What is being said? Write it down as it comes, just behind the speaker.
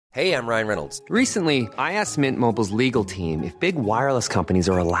Hey, I'm Ryan Reynolds. Recently, I asked Mint Mobile's legal team if big wireless companies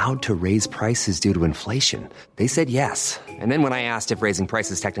are allowed to raise prices due to inflation. They said yes. And then when I asked if raising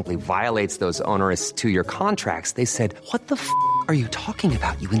prices technically violates those onerous two-year contracts, they said, "What the f*** are you talking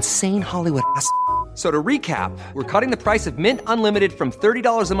about, you insane Hollywood ass?" So to recap, we're cutting the price of Mint Unlimited from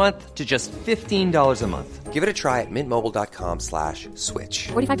 $30 a month to just $15 a month. Give it a try at mintmobile.com/switch.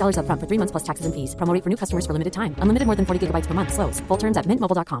 $45 up front for 3 months plus taxes and fees. Promo rate for new customers for limited time. Unlimited more than 40 gigabytes per month. Slows full terms at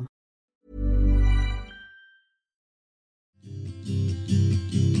mintmobile.com.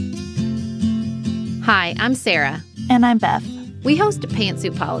 Hi, I'm Sarah. And I'm Beth. We host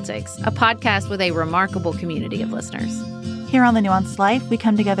Pantsuit Politics, a podcast with a remarkable community of listeners. Here on The Nuanced Life, we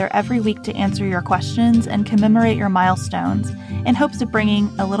come together every week to answer your questions and commemorate your milestones in hopes of bringing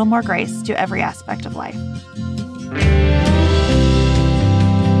a little more grace to every aspect of life.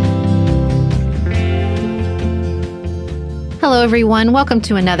 Hello, everyone. Welcome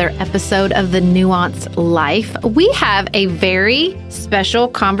to another episode of The Nuanced Life. We have a very special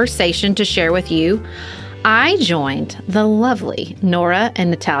conversation to share with you. I joined the lovely Nora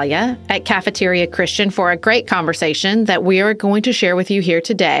and Natalia at Cafeteria Christian for a great conversation that we are going to share with you here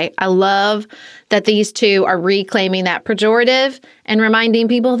today. I love that these two are reclaiming that pejorative and reminding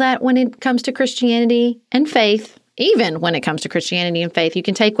people that when it comes to Christianity and faith, even when it comes to Christianity and faith, you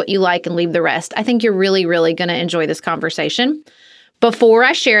can take what you like and leave the rest. I think you're really, really going to enjoy this conversation. Before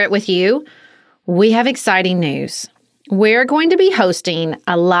I share it with you, we have exciting news. We're going to be hosting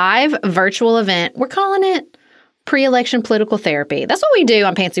a live virtual event. We're calling it Pre-Election Political Therapy. That's what we do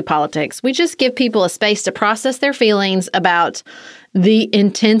on Pantsuit Politics. We just give people a space to process their feelings about the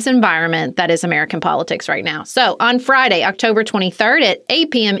intense environment that is American politics right now. So on Friday, October 23rd at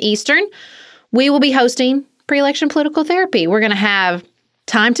 8 p.m. Eastern, we will be hosting Pre-Election Political Therapy. We're going to have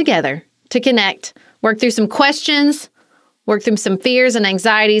time together to connect, work through some questions, work through some fears and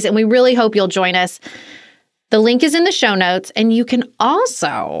anxieties, and we really hope you'll join us. The link is in the show notes, and you can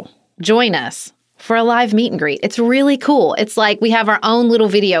also join us for a live meet and greet. It's really cool. It's like we have our own little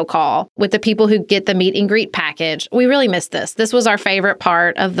video call with the people who get the meet and greet package. We really missed this. This was our favorite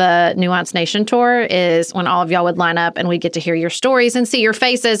part of the Nuance Nation tour, is when all of y'all would line up and we get to hear your stories and see your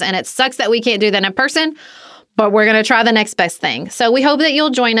faces, and it sucks that we can't do that in person, but we're going to try the next best thing. So we hope that you'll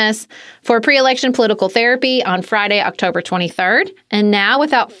join us for Pre-Election Political Therapy on Friday, October 23rd. And now,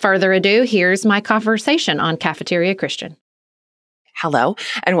 without further ado, here's my conversation on Cafeteria Christian. Hello,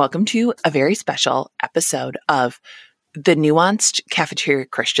 and welcome to a very special episode of the Nuanced Cafeteria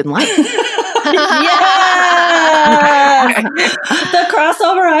Christian Life. Yes! The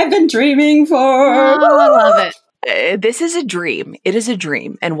crossover I've been dreaming for. Oh, I love it. This is a dream. It is a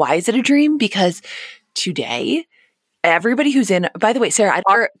dream. And why is it a dream? Because today, everybody who's in, by the way, Sarah,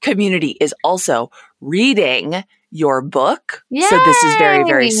 our community is also reading your book. Yay! So this is very,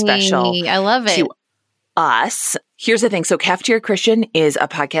 very special. I love it. To us. Here's the thing. So Cafeteria Christian is a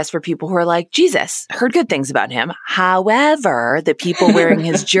podcast for people who are like, Jesus, heard good things about him. However, the people wearing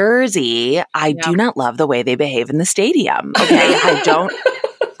his jersey, I do not love the way they behave in the stadium. Okay.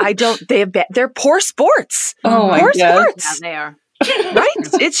 They're poor sports. Oh my poor God. sports. Yeah, they are. Right?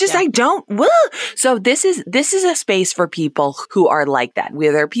 It's just, I don't. Woo. So this is a space for people who are like that.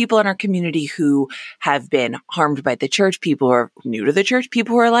 Where there are people in our community who have been harmed by the church, people who are new to the church,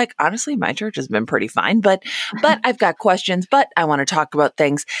 people who are like, honestly, my church has been pretty fine, but I've got questions, but I want to talk about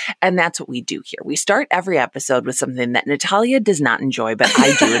things. And that's what we do here. We start every episode with something that Natalia does not enjoy, but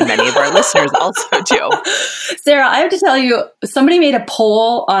I do, and many of our listeners also do. Sarah, I have to tell you, somebody made a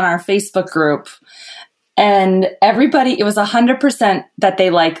poll on our Facebook group, and everybody, it was 100% that they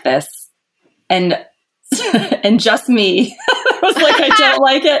like this. And just me was like, I don't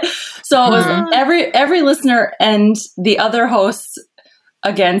like it. So it was every listener and the other hosts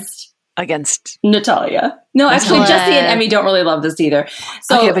against Natalia. No, actually, Jesse and Emmy don't really love this either.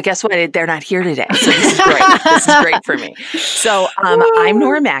 So, okay, but guess what? They're not here today. So this is great. This is great for me. So I'm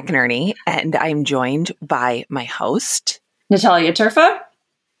Nora McInerney, and I'm joined by my host, Natalia Turfa.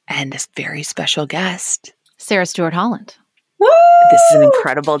 and a very special guest, Sarah Stewart Holland. Woo! This is an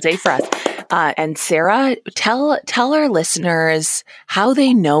incredible day for us. And Sarah, tell our listeners how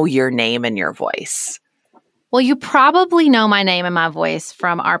they know your name and your voice. Well, you probably know my name and my voice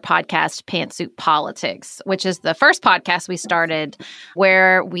from our podcast, Pantsuit Politics, which is the first podcast we started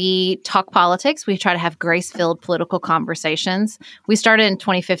where we talk politics. We try to have grace-filled political conversations. We started in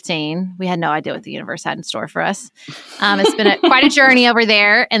 2015. We had no idea what the universe had in store for us. It's been quite a journey over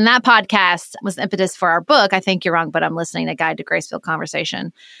there. And that podcast was the impetus for our book, I Think You're Wrong, But I'm Listening, A Guide to Grace-Filled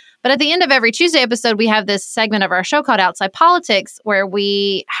Conversation. But at the end of every Tuesday episode, we have this segment of our show called Outside Politics, where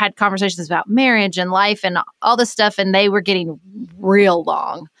we had conversations about marriage and life and all this stuff, and they were getting real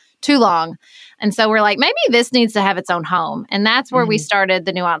long, too long. And so we're like, maybe this needs to have its own home. And that's where we started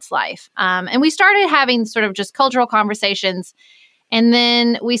The Nuanced Life. And we started having sort of just cultural conversations. And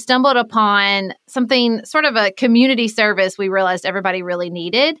then we stumbled upon something, sort of a community service we realized everybody really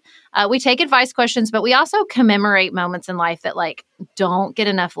needed. We take advice questions, but we also commemorate moments in life that like don't get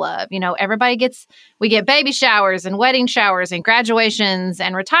enough love. You know, we get baby showers and wedding showers and graduations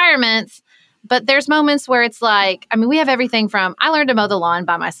and retirements. But there's moments where it's like, I mean, we have everything from I learned to mow the lawn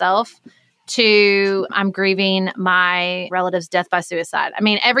by myself to I'm grieving my relative's death by suicide. I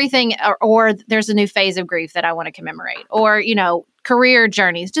mean, everything, or there's a new phase of grief that I want to commemorate, or, you know, career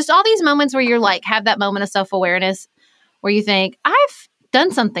journeys, just all these moments where you're like, have that moment of self-awareness where you think, I've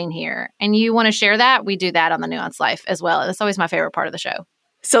done something here, and you want to share that. We do that on The Nuanced Life as well. That's always my favorite part of the show.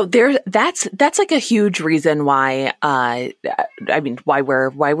 So that's like a huge reason why why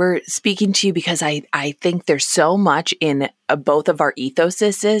we're speaking to you, because I think there's so much in both of our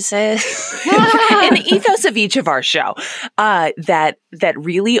ethoses in the ethos of each of our show that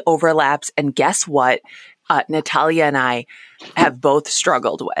really overlaps. And guess what? Natalia and I have both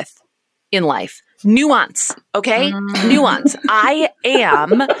struggled with in life. Nuance, okay? Nuance. I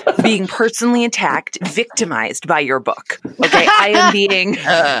am being personally attacked, victimized by your book, okay?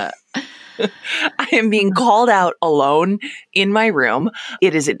 I am being called out alone in my room.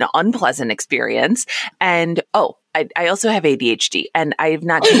 It is an unpleasant experience. And, I also have ADHD, and I have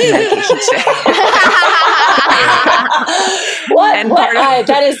not taken medication today.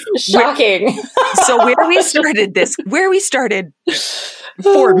 That is shocking. So where we started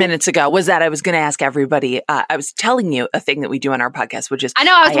 4 minutes ago was that I was going to ask everybody, I was telling you a thing that we do on our podcast, which is... I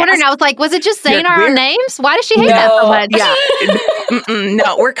know, I was wondering, I was like, was it just saying our own names? Why does she hate that so much? Yeah.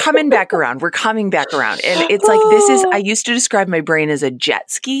 No, we're coming back around. And it's like, I used to describe my brain as a jet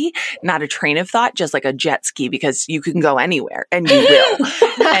ski, not a train of thought, just like a jet ski, because you can go anywhere and you will.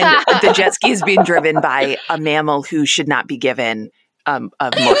 And the jet ski is being driven by a mammal who should not be given a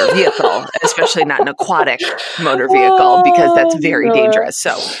motor vehicle, especially not an aquatic motor vehicle, because that's very dangerous.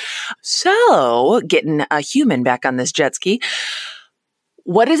 So getting a human back on this jet ski,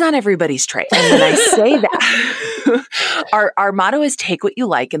 what is on everybody's tray? And when I say that, our motto is take what you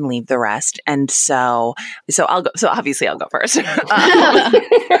like and leave the rest. And so I'll go. So obviously I'll go first. Oh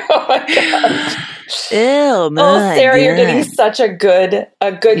my God. Sarah, you're getting such a good taste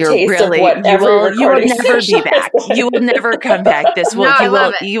of what you will never be back. You will never come back.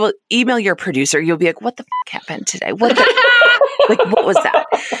 You will email your producer. You'll be like, what the f- happened today? What was that?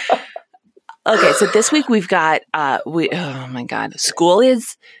 Okay, so this week we've got oh my God, school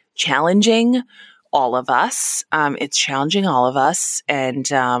is challenging all of us. It's challenging all of us, and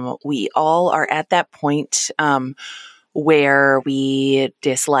we all are at that point where we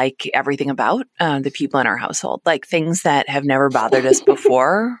dislike everything about the people in our household, like things that have never bothered us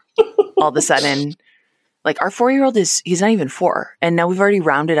before. All of a sudden, like our 4-year-old he's not even 4, and now we've already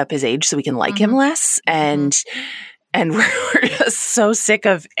rounded up his age so we can like him less, and we're just so sick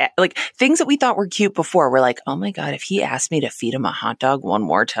of like things that we thought were cute before. We're like, oh my God, if he asked me to feed him a hot dog one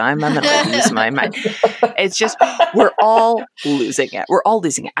more time, I'm going to lose my mind. It's just, we're all losing it.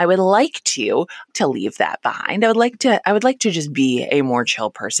 I would like to leave that behind. I would like to just be a more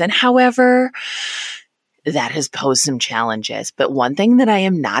chill person. However, that has posed some challenges. But one thing that I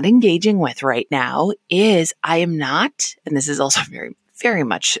am not engaging with right now is I am not, and this is also very, very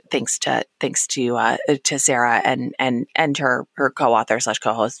much thanks to Sarah and her co-author /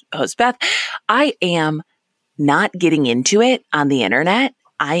 co-host Beth. I am not getting into it on the internet.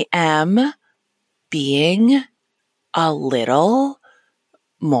 I am being a little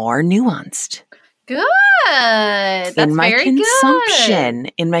more nuanced. Good. That's in my very consumption,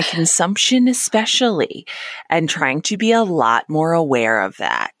 good. in my consumption especially, and trying to be a lot more aware of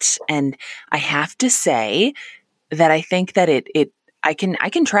that. And I have to say that I think that I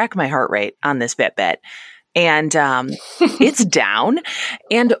can track my heart rate on this Fitbit, and it's down.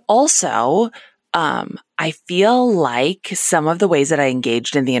 And also, I feel like some of the ways that I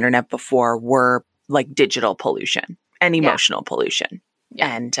engaged in the internet before were like digital pollution and emotional pollution.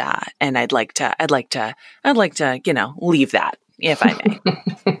 Yeah. And I'd like to, leave that, if I may.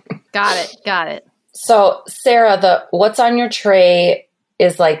 Got it. So Sarah, what's on your tray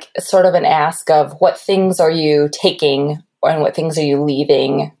is like sort of an ask of what things are you taking and what things are you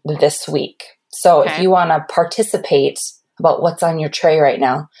leaving this week? So if you want to participate about what's on your tray right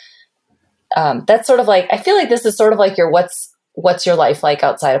now, that's sort of like, I feel like this is sort of like your what's your life like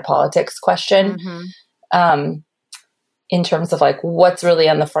outside of politics question. in terms of like what's really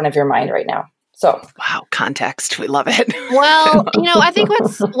on the front of your mind right now. So, wow, context. We love it. Well, I think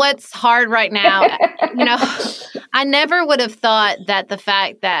what's hard right now, I never would have thought that the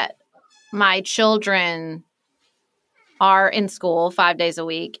fact that my children are in school 5 days a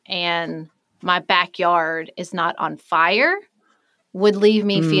week and my backyard is not on fire would leave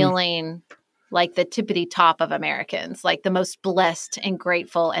me feeling like the tippity top of Americans, like the most blessed and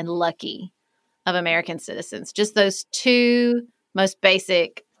grateful and lucky of American citizens. Just those two most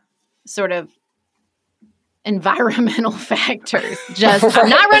basic sort of environmental factors. Just I'm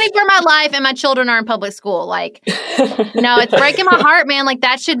not running for my life and my children are in public school. Like, it's breaking my heart, man. Like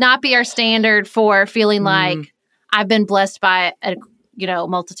that should not be our standard for feeling like I've been blessed by a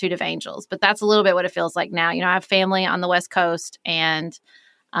multitude of angels. But that's a little bit what it feels like now. I have family on the West Coast and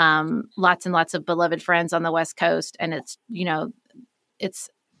lots and lots of beloved friends on the West Coast. And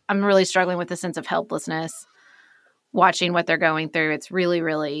I'm really struggling with a sense of helplessness watching what they're going through. It's really,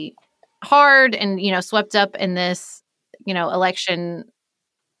 really hard and, swept up in this, election.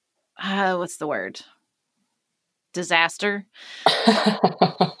 What's the word? Disaster.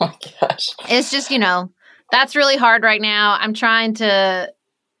 Oh my gosh. It's just, that's really hard right now. I'm trying to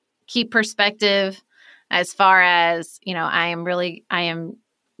keep perspective as far as, I am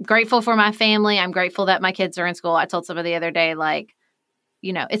grateful for my family. I'm grateful that my kids are in school. I told somebody the other day, like,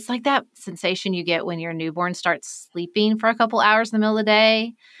 it's like that sensation you get when your newborn starts sleeping for a couple hours in the middle of the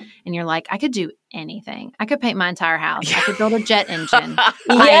day. And you're like, I could do anything. I could paint my entire house. I could build a jet engine.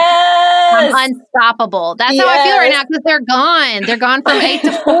 I'm unstoppable. That's how I feel right now because they're gone. They're gone from 8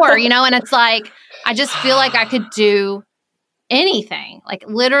 to 4, and it's like, I just feel like I could do anything, like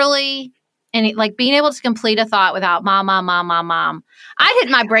literally, and like being able to complete a thought without mom. I hit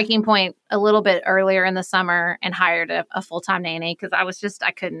my breaking point a little bit earlier in the summer and hired a full-time nanny because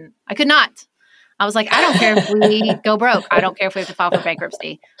I could not. I was like, I don't care if we go broke. I don't care if we have to file for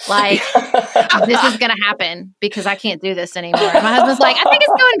bankruptcy. Like, this is going to happen because I can't do this anymore. And my husband's like, I think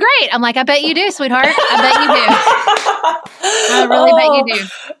it's going great. I'm like, I bet you do, sweetheart. I bet you do. I really bet you do.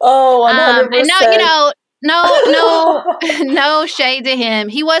 Oh, 100%. And no shade to him.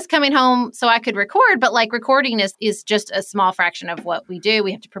 He was coming home so I could record, but like recording is just a small fraction of what we do.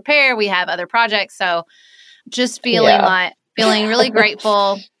 We have to prepare. We have other projects. So just feeling really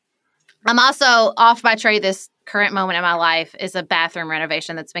grateful. I'm also off by trade. This current moment in my life is a bathroom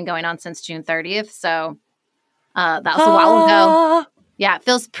renovation that's been going on since June 30th. So that was a while ago. Yeah, it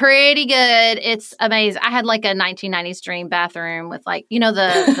feels pretty good. It's amazing. I had like a 1990s dream bathroom with like,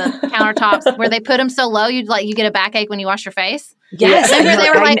 the countertops where they put them so low, you get a backache when you wash your face. Yes. Remember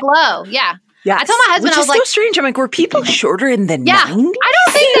they were like low. Yeah. Yes. I told my husband, Which I was is like, so strange. I'm like, were people shorter in the 90s? I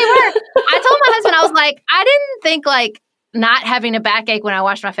don't think they were. I told my husband, I was like, I didn't think like not having a backache when I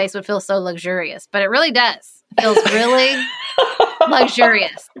wash my face would feel so luxurious, but it really does. It feels really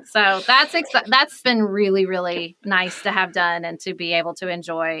luxurious. So that's been really, really nice to have done and to be able to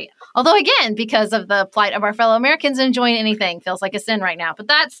enjoy. Although again, because of the plight of our fellow Americans, enjoying anything feels like a sin right now. But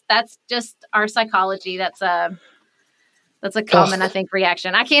that's just our psychology. That's a common, I think,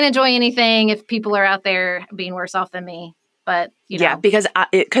 reaction. I can't enjoy anything if people are out there being worse off than me. But yeah, because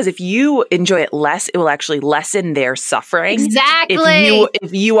if you enjoy it less, it will actually lessen their suffering. Exactly.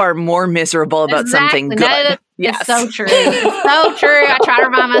 If you are more miserable about something good. Yes. It's so true. It's so true. I try to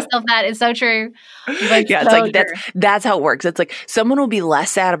remind myself that it's so true. But yeah, it's like that's how it works. It's like someone will be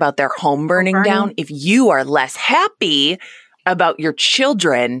less sad about their home burning down if you are less happy about your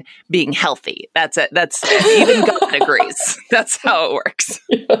children being healthy. That's it. That's even God agrees. That's how it works.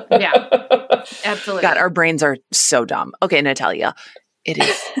 Yeah, absolutely. God, our brains are so dumb. Okay, Natalia, it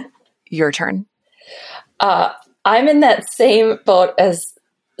is your turn. I'm in that same boat as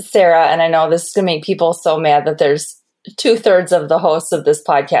Sarah, and I know this is going to make people so mad that there's 2/3 of the hosts of this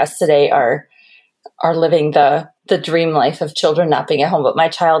podcast today are living the dream life of children not being at home, but my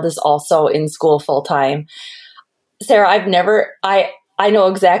child is also in school full time. Sarah, I know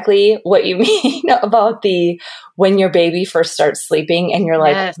exactly what you mean about when your baby first starts sleeping and you're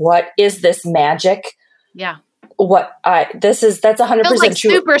like, yes. What is this magic? Yeah. That's 100% feels like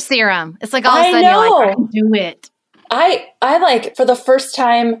true. Super serum. It's like all of a sudden you're like, I can do it. I like for the first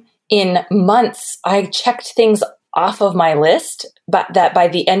time in months, I checked things off of my list, but that by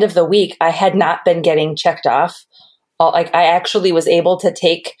the end of the week, I had not been getting checked off. Like I actually was able to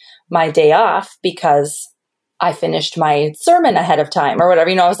take my day off because I finished my sermon ahead of time or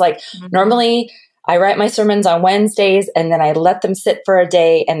whatever. I was like, normally I write my sermons on Wednesdays and then I let them sit for a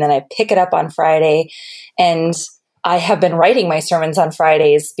day and then I pick it up on Friday. And I have been writing my sermons on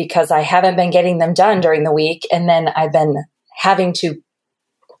Fridays because I haven't been getting them done during the week. And then I've been having to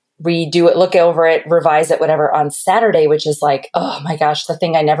do it, look over it, revise it, whatever on Saturday, which is like, oh my gosh, the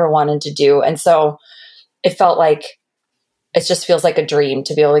thing I never wanted to do. And so it felt like, it just feels like a dream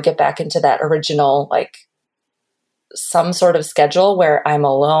to be able to get back into that original, like some sort of schedule where I'm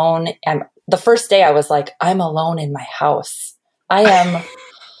alone. And the first day I was like, I'm alone in my house. I am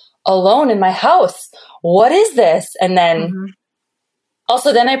alone in my house. What is this? And then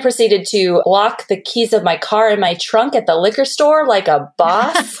also then I proceeded to lock the keys of my car in my trunk at the liquor store like a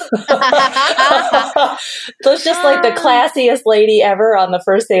boss. So it's just like the classiest lady ever on the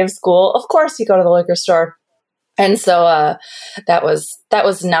first day of school. Of course you go to the liquor store. And so that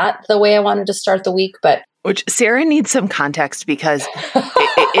was not the way I wanted to start the week, but which Sarah needs some context because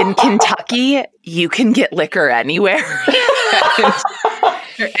in Kentucky, you can get liquor anywhere.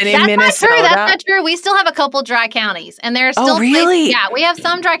 And in Minnesota, that's not true. We still have a couple dry counties, and there are still really? places, yeah, we have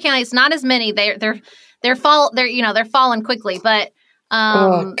some dry counties, not as many. They're falling quickly, but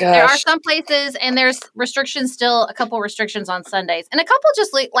there are some places, and there's restrictions still. A couple restrictions on Sundays, and a couple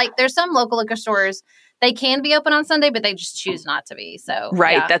just like there's some local liquor stores. They can be open on Sunday, but they just choose not to be. So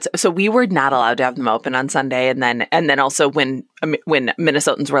right, so we were not allowed to have them open on Sunday, and then also when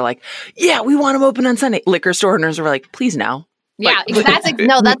Minnesotans were like, "Yeah, we want them open on Sunday," liquor store owners were like, "Please no." Yeah, that's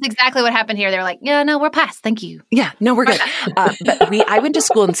exactly what happened here. They were like, "Yeah, no, we're past. Thank you." Yeah, no, we're good. But I went to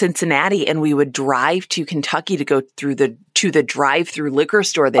school in Cincinnati, and we would drive to Kentucky to go through to the drive-through liquor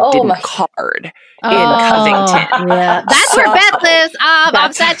store that didn't card in Covington. Yeah, that's where Beth lives.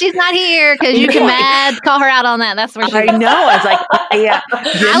 I'm sad she's not here because you can call her out on that. That's where I know. I was like,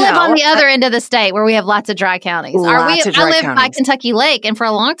 I live on the other end of the state where we have lots of dry counties. I live by Kentucky Lake, and for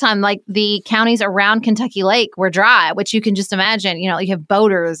a long time, like the counties around Kentucky Lake were dry, which you can just imagine. You know, you have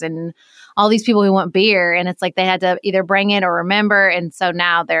boaters and all these people who want beer, and it's like they had to either bring it or remember. And so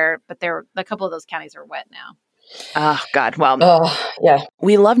now they're a couple of those counties are wet now. Oh God! Well,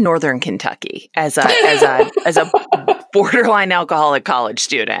 we love Northern Kentucky as a borderline alcoholic college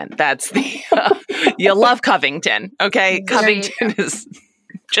student. That's you love Covington, okay? Covington is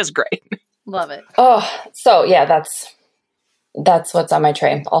just great. Love it. Oh, so yeah, that's what's on my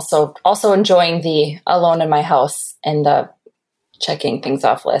tray. Also enjoying the alone in my house and checking things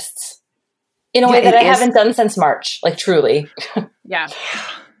off lists in a way that I haven't done since March. Like truly, yeah.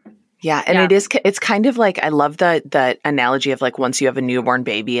 Yeah. And it's kind of like, I love the analogy of like, once you have a newborn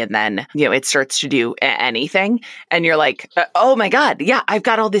baby and then, it starts to do anything and you're like, oh my God, yeah, I've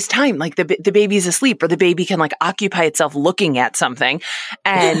got all this time. Like the baby's asleep or the baby can like occupy itself looking at something.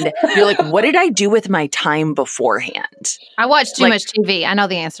 And you're like, what did I do with my time beforehand? I watched too much TV. I know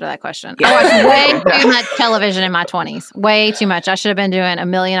the answer to that question. Yeah. I watched way too much television in my 20s. Way too much. I should have been doing a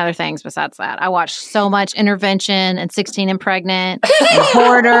million other things besides that. I watched so much Intervention and 16 and Pregnant and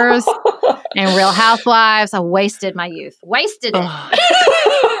Hoarders. And Real Housewives. I wasted my youth. Wasted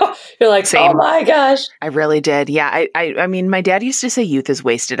it. You're like, same. Oh my gosh. I really did. Yeah. I mean, my dad used to say youth is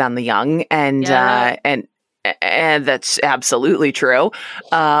wasted on the young, and that's absolutely true.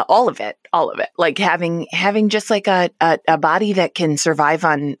 All of it. Like having just like a body that can survive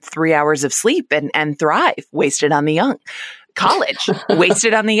on 3 hours of sleep and thrive. Wasted on the young. College.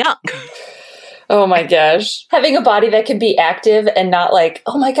 Wasted on the young. Oh my gosh. Having a body that can be active and not like,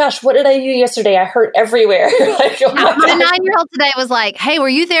 oh my gosh, what did I do yesterday? I hurt everywhere. Like, oh my 9-year-old today was like, hey, were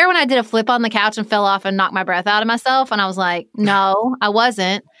you there when I did a flip on the couch and fell off and knocked my breath out of myself? And I was like, no, I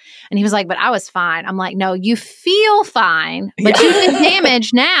wasn't. And he was like, but I was fine. I'm like, no, you feel fine, but you can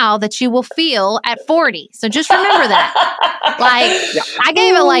damage now that you will feel at 40. So just remember that.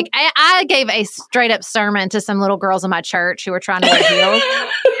 I gave a straight up sermon to some little girls in my church who were trying to wear heels.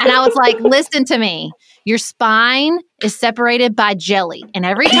 And I was like, listen to me. Your spine is separated by jelly. And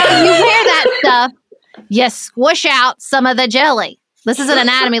every time you wear that stuff, you squish out some of the jelly. This is an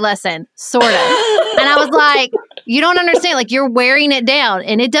anatomy lesson, sort of. And I was like, you don't understand. Like, you're wearing it down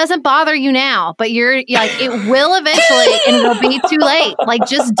and it doesn't bother you now, but you're like, it will eventually and it'll be too late. Like,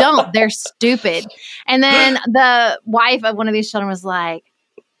 just don't. They're stupid. And then the wife of one of these children was like,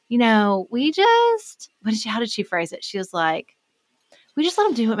 how did she phrase it? She was like, we just let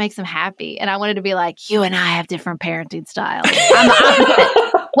them do what makes them happy. And I wanted to be like, you and I have different parenting styles. I'm the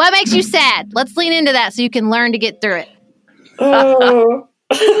opposite. What makes you sad? Let's lean into that so you can learn to get through it.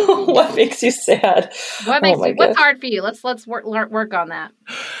 What makes you sad? What's hard for you? Let's work on that.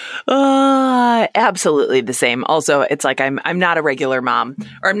 Absolutely the same. Also, it's like I'm not a regular mom,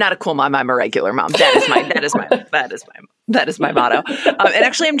 or I'm not a cool mom. I'm a regular mom. That is my motto. And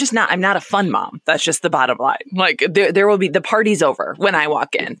actually, I'm not a fun mom. That's just the bottom line. Like there will be the party's over when I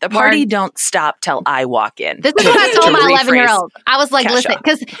walk in. The party don't stop till I walk in. This is what I told my 11-year-old. I was like, listen,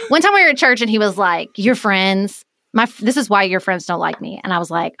 because one time we were at church and he was like, "Your friends." this is why your friends don't like me. And I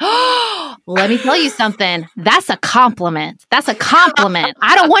was like, oh, let me tell you something. That's a compliment. That's a compliment.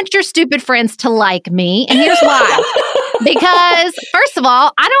 I don't want your stupid friends to like me. And here's why. Because first of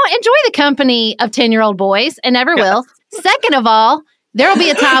all, I don't enjoy the company of 10-year-old boys and never will. Second of all, there'll be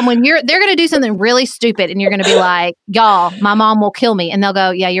a time when they're going to do something really stupid and you're going to be like, y'all, my mom will kill me. And they'll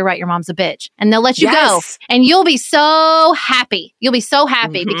go, yeah, you're right. Your mom's a bitch. And they'll let you go. And you'll be so happy. You'll be so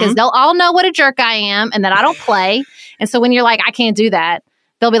happy because they'll all know what a jerk I am and that I don't play. And so when you're like, I can't do that,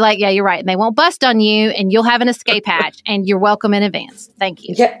 they'll be like, yeah, you're right. And they won't bust on you and you'll have an escape hatch and you're welcome in advance. Thank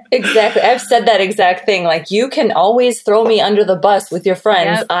you. Yeah, exactly. I've said that exact thing. Like, you can always throw me under the bus with your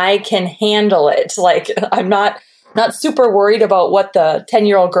friends. Yep. I can handle it. Like, I'm not super worried about what the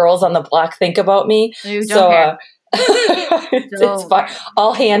 10-year-old girls on the block think about me. So it's fine.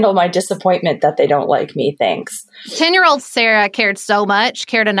 I'll handle my disappointment that they don't like me. Thanks. 10-year-old Sarah cared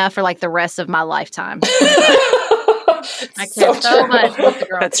enough for like the rest of my lifetime. I care so much.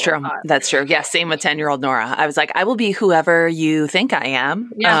 That's true. That's true. Yeah, same with 10-year-old Nora. I was like, I will be whoever you think I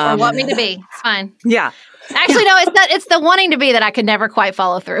am. Yeah, or want me to be. It's fine. Yeah. Actually, no, it's the wanting to be that I could never quite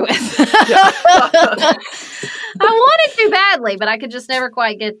follow through with. I wanted to badly, but I could just never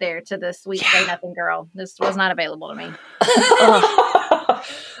quite get there to the sweet say nothing girl. This was not available to me.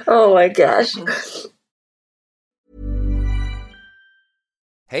 Oh my gosh.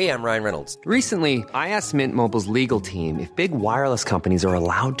 Hey, I'm Ryan Reynolds. Recently, I asked Mint Mobile's legal team if big wireless companies are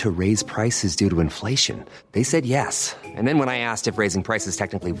allowed to raise prices due to inflation. They said yes. And then when I asked if raising prices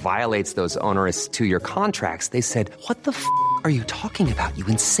technically violates those onerous 2-year contracts, they said, what the f*** are you talking about, you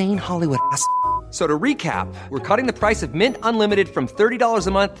insane Hollywood ass f- So to recap, we're cutting the price of Mint Unlimited from $30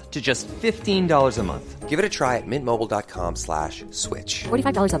 a month to just $15 a month. Give it a try at mintmobile.com/switch.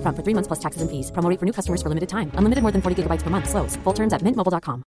 $45 up front for 3 months plus taxes and fees. Promo rate for new customers for limited time. Unlimited more than 40 gigabytes per month. Slows full terms at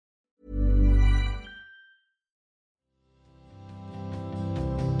mintmobile.com.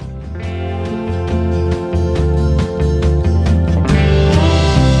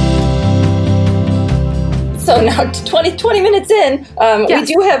 So now 20 minutes in,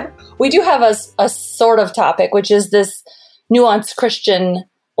 we do have a sort of topic, which is this nuanced Christian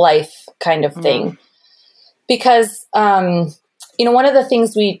life kind of thing. Because, one of the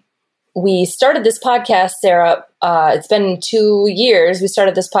things we started this podcast, Sarah, it's been 2 years. We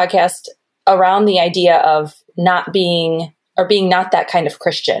started this podcast around the idea of not being not that kind of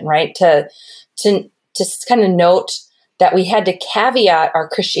Christian, right? To kind of note that we had to caveat our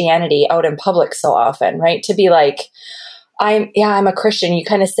Christianity out in public so often, right? To be like, I'm a Christian. You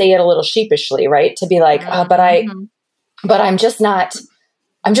kind of say it a little sheepishly, right? To be like, but I'm just not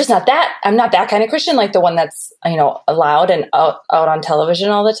that. I'm not that kind of Christian, like the one that's, allowed and out on television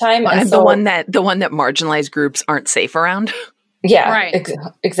all the time. And so, the one that marginalized groups aren't safe around. Yeah, right.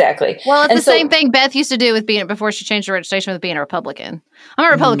 Exactly. Well, it's the same thing Beth used to do with before she changed her registration with being a Republican. I'm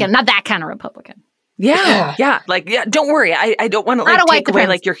a Republican, not that kind of Republican. Yeah. Don't worry. I don't want to take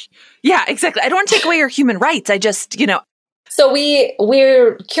away your. Yeah, exactly. I don't want to take away your human rights. I just, So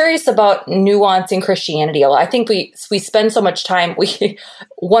we're curious about nuance in Christianity a lot. I think we spend so much time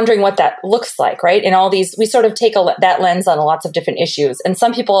wondering what that looks like, right? And all these, we sort of take that lens on lots of different issues. And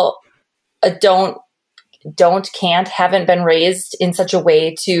some people haven't been raised in such a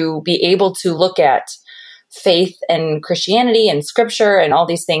way to be able to look at faith and Christianity and scripture and all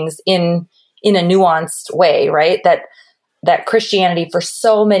these things in a nuanced way, right? That Christianity for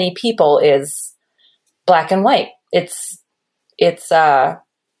so many people is black and white. It's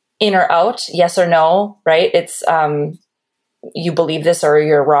in or out, yes or no, right? It's you believe this or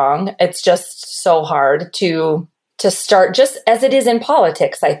you're wrong. It's just so hard to start, just as it is in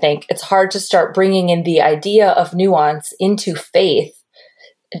politics, I think. It's hard to start bringing in the idea of nuance into faith,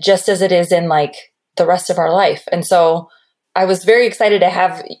 just as it is in like the rest of our life. And so I was very excited to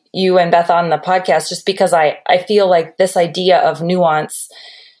have you and Beth on the podcast just because I feel like this idea of nuance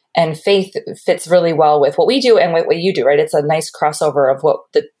and faith fits really well with what we do and what you do, right? It's a nice crossover of what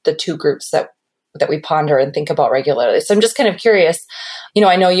the two groups that we ponder and think about regularly. So I'm just kind of curious,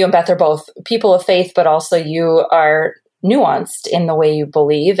 I know you and Beth are both people of faith, but also you are nuanced in the way you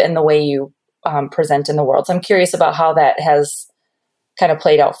believe and the way you present in the world. So I'm curious about how that has kind of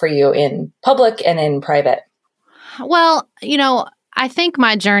played out for you in public and in private. Well, I think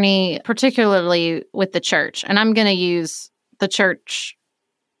my journey, particularly with the church, and I'm going to use the church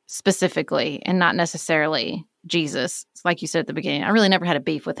specifically and not necessarily Jesus. It's like you said at the beginning, I really never had a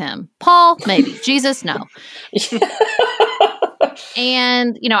beef with him. Paul, maybe. Jesus, no.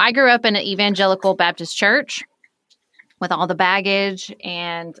 And, I grew up in an evangelical Baptist church with all the baggage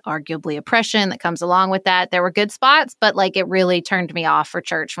and arguably oppression that comes along with that. There were good spots, but it really turned me off for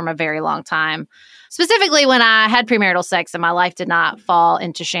church from a very long time. specifically when I had premarital sex and my life did not fall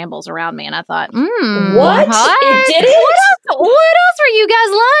into shambles around me. And I thought, What? what? It didn't? What else were you guys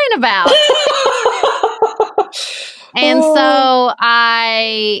lying about? And so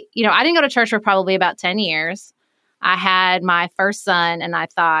I didn't go to church for probably about 10 years. I had my first son and I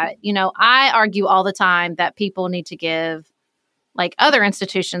thought, I argue all the time that people need to give like other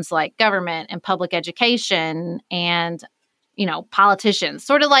institutions like government and public education and, politicians,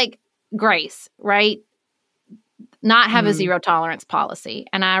 sort of like grace, right? Not have a zero tolerance policy.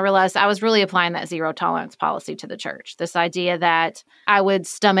 And I realized I was really applying that zero tolerance policy to the church. This idea that I would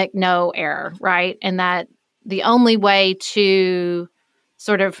stomach no error, right? And that the only way to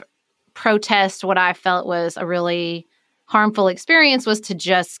sort of protest what I felt was a really harmful experience was to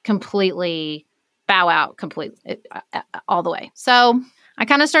just completely bow out all the way. So I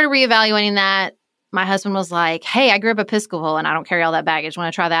kind of started reevaluating that. My husband was like, hey, I grew up Episcopal and I don't carry all that baggage.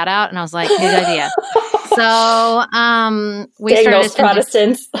 Want to try that out? And I was like, good idea. So we Dang started those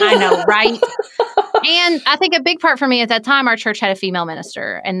Protestants. I know, right? And I think a big part for me at that time, our church had a female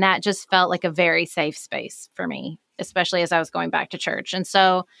minister, and that just felt like a very safe space for me, especially as I was going back to church. And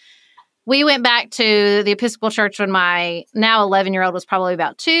so we went back to the Episcopal church when my now 11-year-old was probably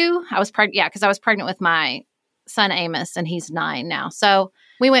about 2. I was pregnant. Yeah, because I was pregnant with my son Amos, and he's 9 now. So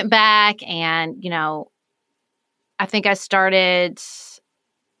we went back, and I think I started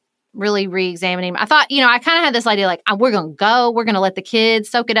really re-examining. I thought, I kind of had this idea like, we're going to let the kids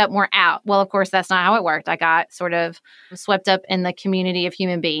soak it up, and we're out. Well, of course, that's not how it worked. I got sort of swept up in the community of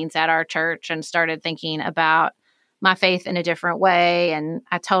human beings at our church and started thinking about my faith in a different way. And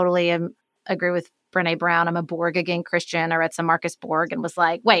I totally agree with Brene Brown. I'm a Borg again Christian. I read some Marcus Borg and was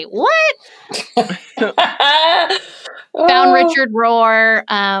like, wait, what? Found Richard Rohr,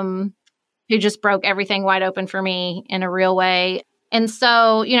 who just broke everything wide open for me in a real way. And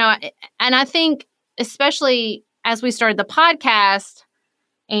so, and I think especially as we started the podcast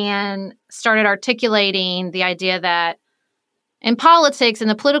and started articulating the idea that in politics, in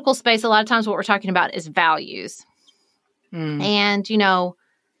the political space, a lot of times what we're talking about is values. And,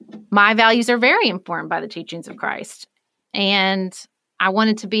 my values are very informed by the teachings of Christ. And I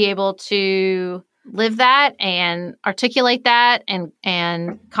wanted to be able to live that and articulate that and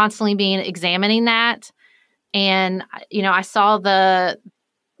constantly examining that. And, I saw the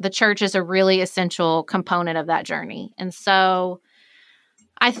church as a really essential component of that journey. And so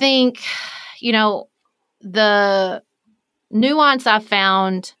I think, the nuance I've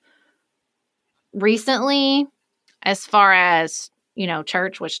found recently as far as,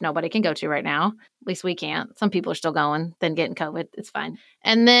 church, which nobody can go to right now, at least we can't. Some people are still going, then getting COVID. It's fine.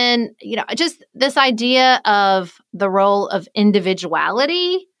 And then, just this idea of the role of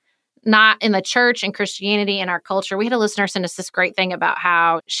individuality, not in the church and Christianity and our culture. We had a listener send us this great thing about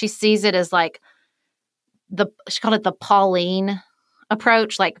how she sees it as like she called it the Pauline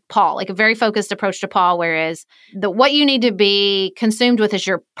approach, like Paul, like a very focused approach to Paul, whereas what you need to be consumed with is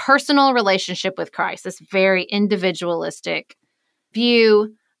your personal relationship with Christ, this very individualistic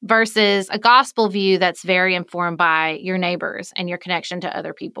view versus a gospel view that's very informed by your neighbors and your connection to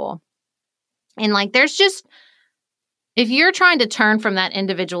other people. And like, there's just, if you're trying to turn from that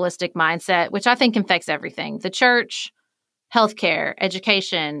individualistic mindset, which I think infects everything, the church, healthcare,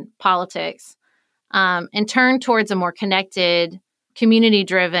 education, politics, and turn towards a more connected,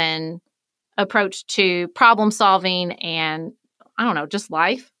 community-driven approach to problem solving and, I don't know, just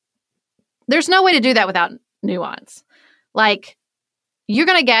life, there's no way to do that without nuance. Like, you're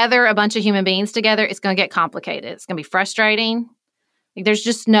going to gather a bunch of human beings together. It's going to get complicated. It's going to be frustrating. Like, there's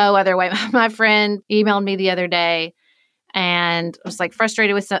just no other way. My friend emailed me the other day and was like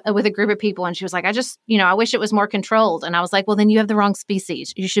frustrated with a group of people. And she was like, I wish it was more controlled. And I was like, well, then you have the wrong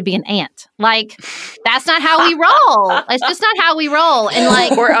species. You should be an ant. Like, that's not how we roll. It's just not how we roll. And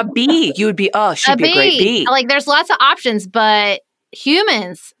like, or a bee, you would be, she'd be a great bee. Like, there's lots of options, but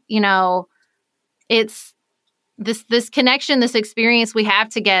humans, it's this connection, this experience we have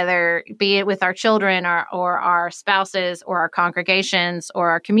together, be it with our children or our spouses or our congregations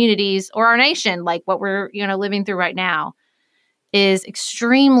or our communities or our nation, like what we're, living through right now, is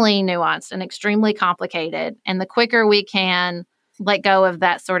extremely nuanced and extremely complicated. And the quicker we can let go of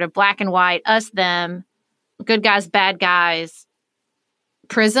that sort of black and white, us, them, good guys, bad guys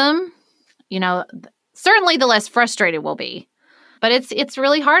prism, certainly the less frustrated we'll be. But it's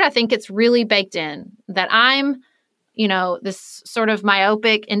really hard. I think it's really baked in that I'm, this sort of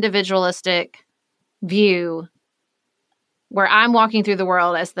myopic, individualistic view where I'm walking through the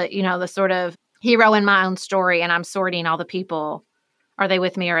world as the sort of hero in my own story, and I'm sorting all the people. Are they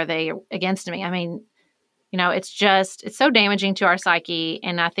with me or are they against me? I mean, it's so damaging to our psyche.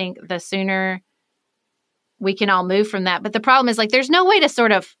 And I think the sooner we can all move from that. But the problem is, like, there's no way to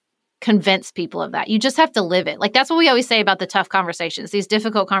sort of convince people of that. You just have to live it. Like, that's what we always say about the tough conversations, these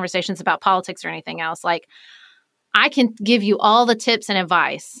difficult conversations about politics or anything else. Like, I can give you all the tips and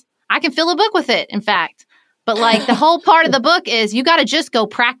advice. I can fill a book with it, in fact. But like the whole part of the book is you got to just go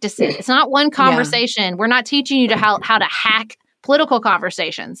practice it. It's not one conversation. We're not teaching you to how to hack political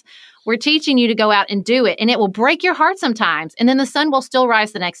conversations. We're teaching you to go out and do it. And it will break your heart sometimes. And then the sun will still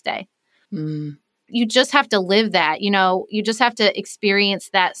rise the next day. You just have to live that. You just have to experience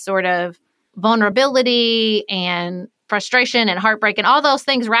that sort of vulnerability and frustration and heartbreak and all those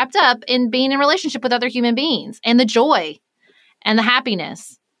things wrapped up in being in relationship with other human beings, and the joy and the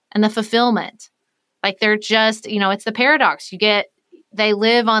happiness and the fulfillment. Like, they're just, it's the paradox. They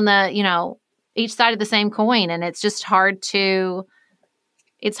live on the, each side of the same coin, and it's just hard to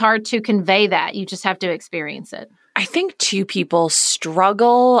convey that. You just have to experience it. I think too, people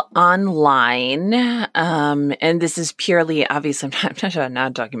struggle online. And this is purely, obviously, I'm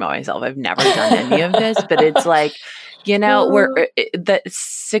not talking about myself. I've never done any of this, but it's like, where the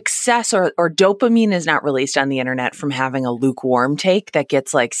success or dopamine is not released on the internet from having a lukewarm take that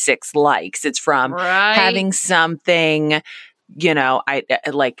gets like 6 likes. It's from having something, I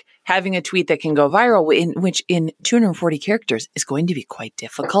like having a tweet that can go viral, which in 240 characters is going to be quite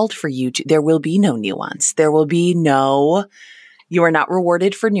difficult for you to, there will be no nuance. There will be you are not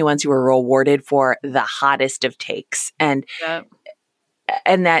rewarded for nuance. You are rewarded for the hottest of takes. And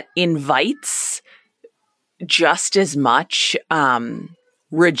that invites just as much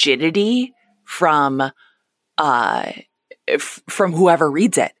rigidity from whoever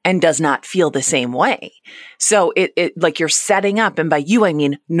reads it and does not feel the same way. So it like you're setting up, and by you I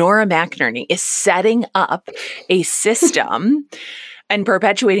mean Nora McInerney is setting up a system and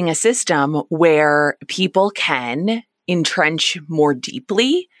perpetuating a system where people can entrench more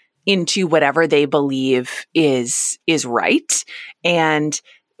deeply into whatever they believe is right, and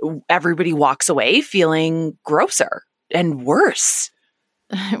everybody walks away feeling grosser and worse.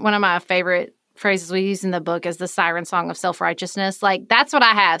 One of my favorite phrases we use in the book is the siren song of self-righteousness. Like, that's what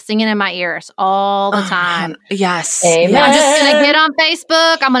I have singing in my ears all the time. Yes. Amen. I'm just going to get on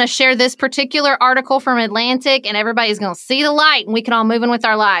Facebook. I'm going to share this particular article from Atlantic, and everybody's going to see the light, and we can all move in with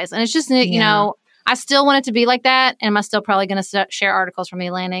our lives. And it's just, I still want it to be like that. And am I still probably going to share articles from the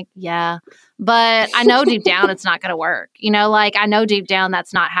Atlantic? Yeah. But I know deep down it's not going to work. I know deep down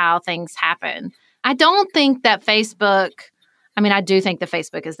that's not how things happen. I don't think that Facebook, I do think that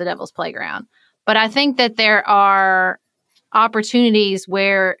Facebook is the devil's playground. But I think that there are opportunities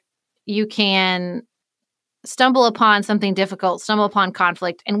where you can stumble upon something difficult, stumble upon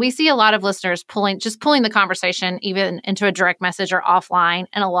conflict. And we see a lot of listeners pulling the conversation even into a direct message or offline,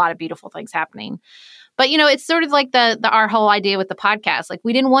 and a lot of beautiful things happening. But, it's sort of like our whole idea with the podcast. Like,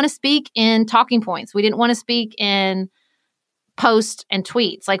 we didn't want to speak in talking points. We didn't want to speak in posts and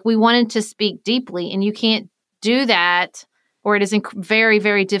tweets. Like, we wanted to speak deeply, and you can't do that, or it is very,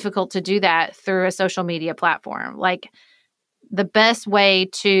 very difficult to do that through a social media platform. Like, the best way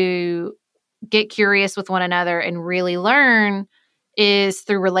to get curious with one another and really learn is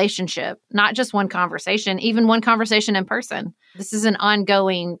through relationship, not just one conversation, even one conversation in person. This is an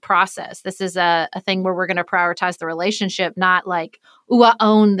ongoing process. This is a thing where we're going to prioritize the relationship, not like, ooh, I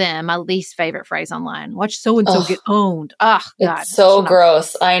own them. My least favorite phrase online. Watch so-and-so get owned. Oh, God. It's so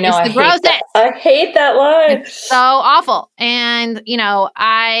gross. I know. I hate that line. It's so awful. And,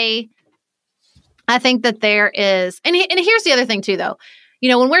 I think that there is, and here's the other thing too, though.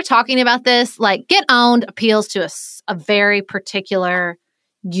 When we're talking about this, like, get owned appeals to a very particular,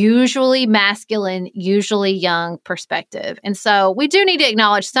 usually masculine, usually young perspective. And so we do need to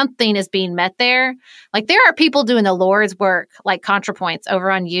acknowledge something is being met there. Like, there are people doing the Lord's work, like ContraPoints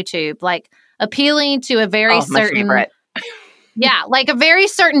over on YouTube, like appealing to a very certain, like a very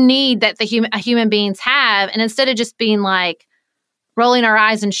certain need that human beings have. And instead of just being like, rolling our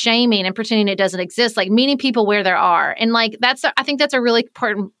eyes and shaming and pretending it doesn't exist, like meeting people where there are. And like, I think that's a really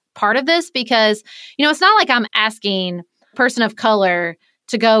important part of this, because, it's not like I'm asking a person of color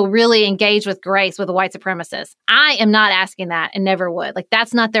to go really engage with grace with a white supremacist. I am not asking that, and never would. Like,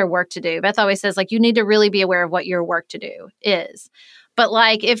 that's not their work to do. Beth always says, like, you need to really be aware of what your work to do is. But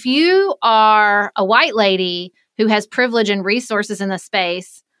like, if you are a white lady who has privilege and resources in the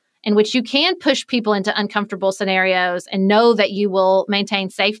space in which you can push people into uncomfortable scenarios and know that you will maintain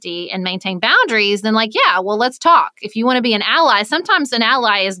safety and maintain boundaries, then like, yeah, well, let's talk. If you want to be an ally, sometimes an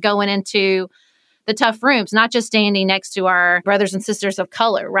ally is going into the tough rooms, not just standing next to our brothers and sisters of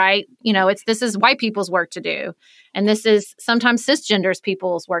color, right? This is white people's work to do. And this is sometimes cisgender's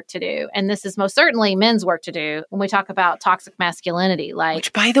people's work to do. And this is most certainly men's work to do when we talk about toxic masculinity.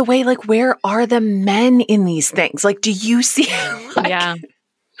 Which, by the way, where are the men in these things? Do you see? Yeah.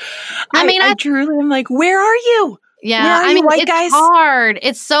 I truly am where are you? Yeah. Where are you, white guys? It's hard.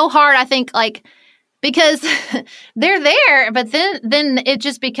 It's so hard, I think, because they're there, but then it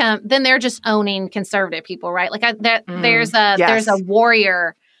just then they're just owning conservative people, right? There's a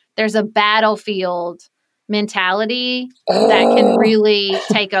warrior, there's a battlefield mentality that can really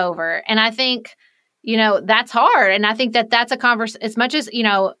take over. And I think, that's hard. And I think that's a conversation, as much as,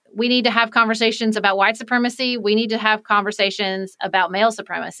 we need to have conversations about white supremacy, we need to have conversations about male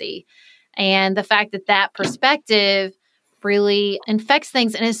supremacy. And the fact that perspective really infects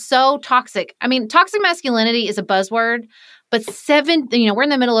things and is so toxic. I mean, toxic masculinity is a buzzword, but we're in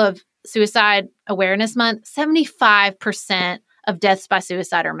the middle of Suicide Awareness Month. 75% of deaths by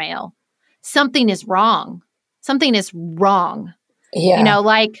suicide are male. Something is wrong. Something is wrong. Yeah. And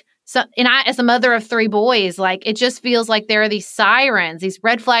I, as a mother of 3 boys, it just feels like there are these sirens, these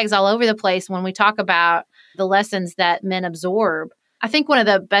red flags all over the place when we talk about the lessons that men absorb. I think one of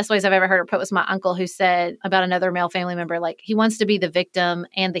the best ways I've ever heard it put was my uncle, who said about another male family member, he wants to be the victim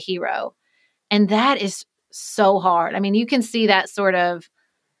and the hero. And that is so hard. I mean, you can see that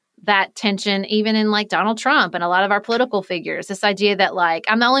that tension even in Donald Trump and a lot of our political figures. This idea that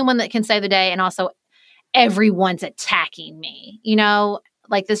I'm the only one that can save the day, and also everyone's attacking me,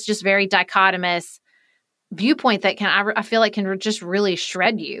 this just very dichotomous viewpoint that I feel like can just really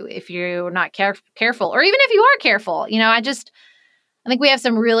shred you if you're not careful, or even if you are careful. I think we have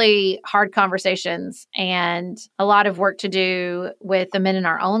some really hard conversations and a lot of work to do with the men in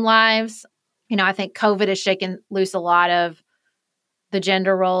our own lives. I think COVID has shaken loose a lot of the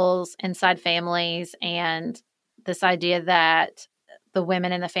gender roles inside families, and this idea that the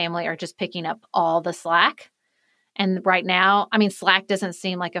women in the family are just picking up all the slack. And right now, slack doesn't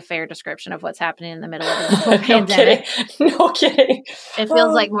seem like a fair description of what's happening in the middle of the pandemic. No kidding. It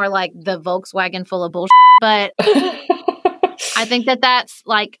feels more like the Volkswagen full of bullshit. But I think that's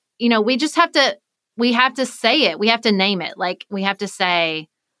we just have to say it. We have to name it. We have to say,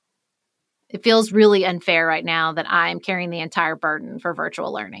 it feels really unfair right now that I'm carrying the entire burden for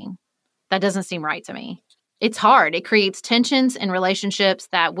virtual learning. That doesn't seem right to me. It's hard. It creates tensions in relationships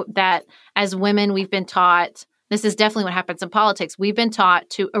that as women, we've been taught. This is definitely what happens in politics. We've been taught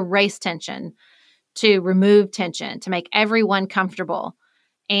to erase tension, to remove tension, to make everyone comfortable.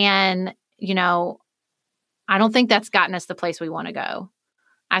 And, I don't think that's gotten us the place we want to go.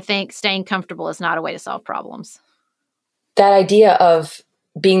 I think staying comfortable is not a way to solve problems. That idea of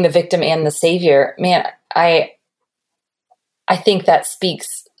being the victim and the savior, man, I think that speaks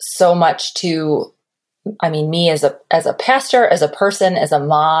so much to, me as a pastor, as a person, as a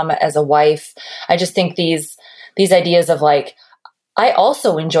mom, as a wife. I just think these ideas of I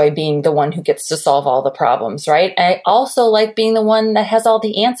also enjoy being the one who gets to solve all the problems, right? And I also like being the one that has all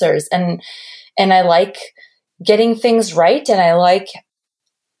the answers, and I like getting things right, and I like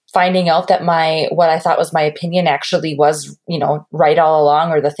finding out that what I thought was my opinion actually was, right all along,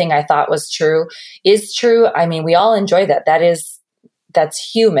 or the thing I thought was true is true. We all enjoy that.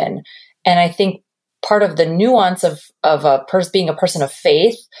 That's human. And I think part of the nuance of being a person of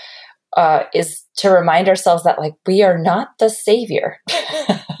faith is to remind ourselves that we are not the savior,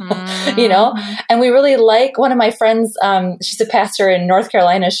 and we really one of my friends, she's a pastor in North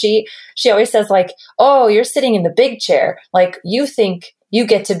Carolina. She always says oh, you're sitting in the big chair. You think you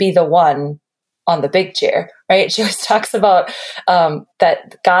get to be the one on the big chair, right? She always talks about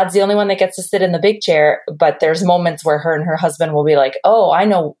that God's the only one that gets to sit in the big chair, but there's moments where her and her husband will be oh, I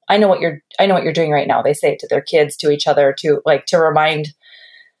know what you're doing right now. They say it to their kids, to each other, to remind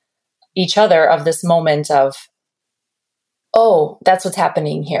each other of this moment of, oh, that's what's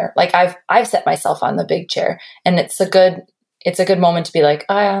happening here. I've set myself on the big chair, and it's a good moment to be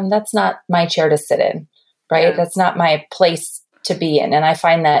that's not my chair to sit in, right? Yeah. That's not my place to be in. And I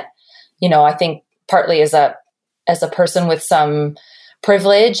find that, I think partly as a person with some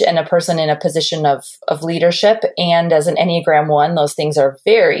privilege and a person in a position of leadership, and as an Enneagram 1, those things are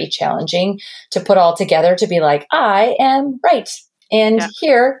very challenging to put all together to be I am right. And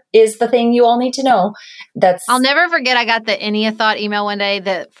here is the thing you all need to know. I'll never forget. I got the Ennea Thought email one day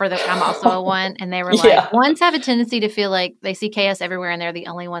I'm also a 1, and they were ones have a tendency to feel like they see chaos everywhere and they're the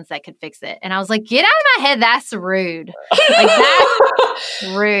only ones that could fix it. And I was get out of my head. That's rude. That's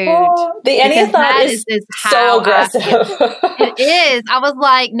rude. The Ennea Thought is so aggressive. It is. I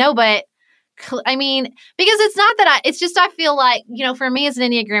was no, but I mean, because it's not that it's just, I feel like, for me as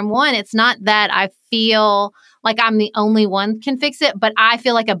an Enneagram 1, it's not that I feel like I'm the only one can fix it, but I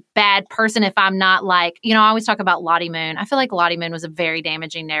feel like a bad person if I'm not like, I always talk about Lottie Moon. I feel like Lottie Moon was a very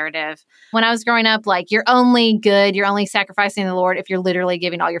damaging narrative. When I was growing up, like, you're only good, you're only sacrificing the Lord if you're literally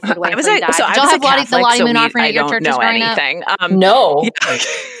giving all your food away until you die. Did y'all have the Lottie Moon offering at your churches growing up? No.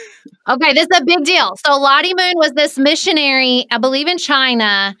 Okay, this is a big deal. So Lottie Moon was this missionary, I believe in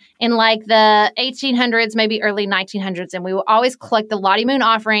China in like the 1800s, maybe early 1900s. And we would always collect the Lottie Moon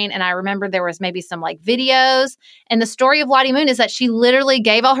offering. And I remember there was maybe some like videos. And the story of Lottie Moon is that she literally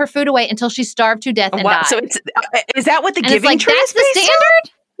gave all her food away until she starved to death and died. So is that what the giving tree that's is the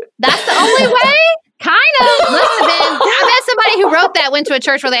standard? That's the only way? Kind of. Must have been. I bet somebody who wrote that went to a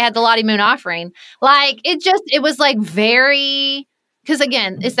church where they had the Lottie Moon offering. Like, it was like very... Because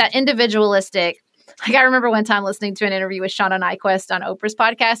again, it's that individualistic. Like, I remember one time listening to an interview with Shauna Nyquist on Oprah's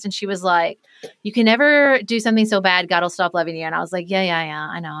podcast, and she was like, "You can never do something so bad, God will stop loving you." And I was like, "Yeah,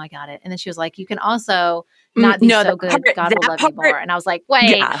 I know, I got it." And then she was like, "You can also not be so good, God will love you more." And I was like,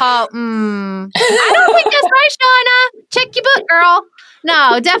 "Wait, I don't think that's right, Shauna. Check your book, girl."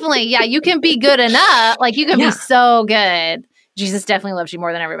 No, definitely, yeah, you can be good enough. Like, you can be so good. Jesus definitely loves you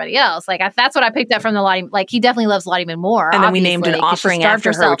more than everybody else. Like, that's what I picked up from the Lottie. Like, he definitely loves Lottie Moon more. And then we named an offering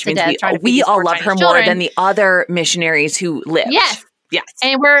after her, which means we all love her more than the other missionaries who lived. Yes.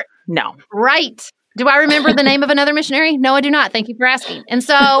 And no. Right. Do I remember the name of another missionary? No, I do not. Thank you for asking. And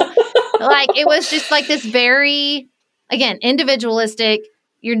so, like, it was just like this very, again, individualistic.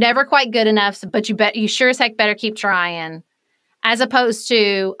 You're never quite good enough, but you sure as heck better keep trying. As opposed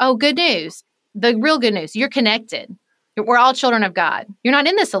to, good news. The real good news. You're connected. We're all children of God. You're not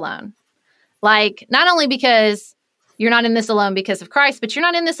in this alone. Like, not only because you're not in this alone because of Christ, but you're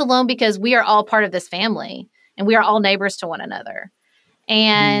not in this alone because we are all part of this family and we are all neighbors to one another.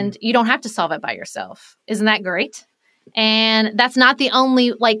 And you don't have to solve it by yourself. Isn't that great? And that's not the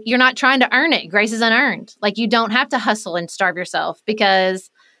only, like, you're not trying to earn it. Grace is unearned. Like, you don't have to hustle and starve yourself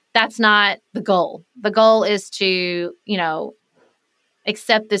because that's not the goal. The goal is to,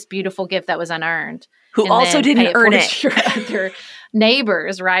 accept this beautiful gift that was unearned. Who also didn't earn it. Your other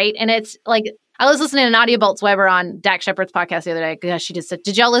neighbors, right? And it's like, I was listening to Nadia Boltz-Weber on Dak Shepard's podcast the other day. Gosh, she just said,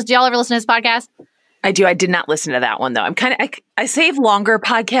 did y'all ever listen to his podcast? I do. I did not listen to that one, though. I save longer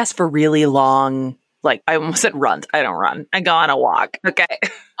podcasts for really long, like, I almost said runs. I don't run. I go on a walk. Okay.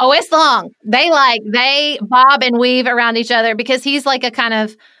 Oh, it's long. They bob and weave around each other because he's like a kind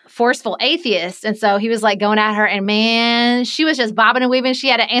of forceful atheist. And so he was like going at her, and man, she was just bobbing and weaving. She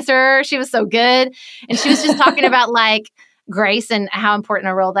had to answer her. She was so good. And she was just talking about like grace and how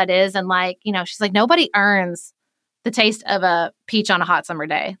important a role that is. And like, she's like, nobody earns the taste of a peach on a hot summer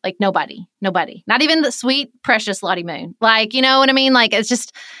day. Like nobody, not even the sweet, precious Lottie Moon. Like, you know what I mean? Like, it's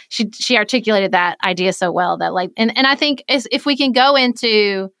just, she articulated that idea so well that like, and I think if we can go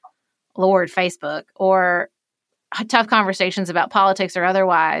into Facebook or tough conversations about politics or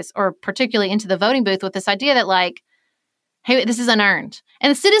otherwise, or particularly into the voting booth with this idea that like, hey, this is unearned.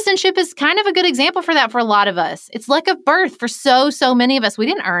 And citizenship is kind of a good example for that for a lot of us. It's like a birth for so many of us. We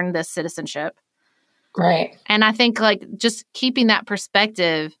didn't earn this citizenship. Right. And I think like just keeping that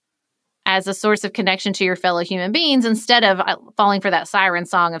perspective as a source of connection to your fellow human beings instead of falling for that siren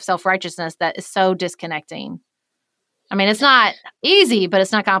song of self-righteousness that is so disconnecting. I mean, it's not easy, but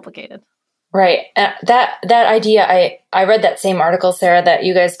it's not complicated. Right. That idea, I read that same article, Sarah, that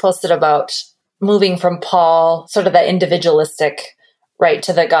you guys posted about moving from Paul, sort of that individualistic, right,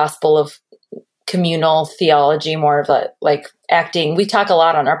 to the gospel of communal theology, more of a like acting. We talk a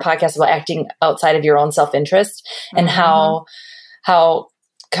lot on our podcast about acting outside of your own self-interest and how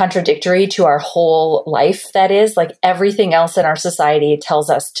contradictory to our whole life that is. Like everything else in our society tells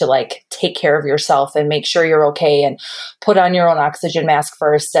us to like take care of yourself and make sure you're okay and put on your own oxygen mask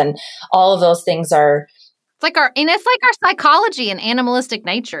first. And all of those things are it's like our psychology and animalistic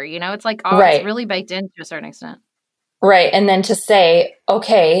nature, it's like it's really baked in to a certain extent. Right. And then to say,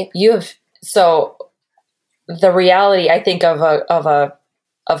 okay, so the reality I think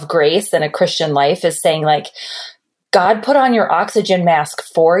of grace and a Christian life is saying like, God put on your oxygen mask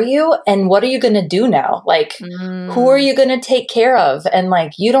for you. And what are you going to do now? Like, who are you going to take care of? And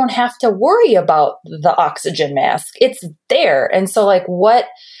like, you don't have to worry about the oxygen mask. It's there. And so like, what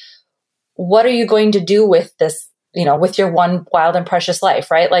are you going to do with this, with your one wild and precious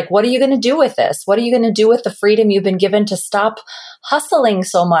life, right? Like, what are you going to do with this? What are you going to do with the freedom you've been given to stop hustling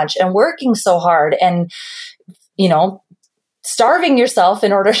so much and working so hard and, starving yourself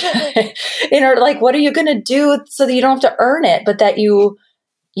in order like, what are you going to do so that you don't have to earn it, but that you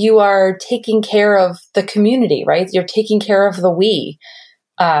are taking care of the community, right? You're taking care of the we.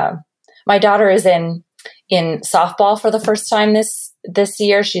 My daughter is in softball for the first time this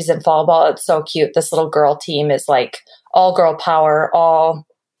year. She's in fall ball. It's so cute. This little girl team is like all girl power, all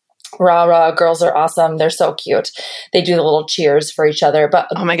rah rah. Girls are awesome. They're so cute. They do the little cheers for each other. But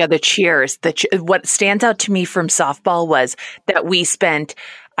oh my God, the cheers. What stands out to me from softball was that we spent,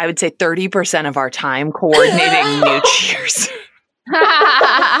 I would say, 30% of our time coordinating new cheers.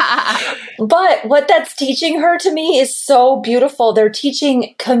 But what that's teaching her to me is so beautiful. They're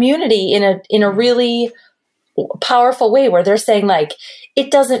teaching community in a really powerful way where they're saying like,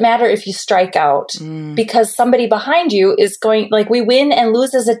 it doesn't matter if you strike out because somebody behind you is going, like, we win and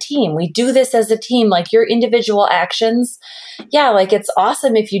lose as a team. We do this as a team, like your individual actions. Yeah. Like it's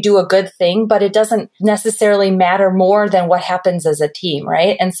awesome if you do a good thing, but it doesn't necessarily matter more than what happens as a team.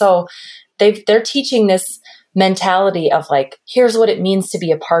 Right. And so they're teaching this mentality of like, here's what it means to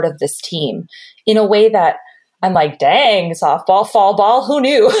be a part of this team in a way that I'm like, dang, softball, fall ball, who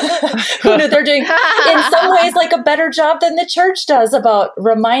knew? Who knew they're doing in some ways like a better job than the church does about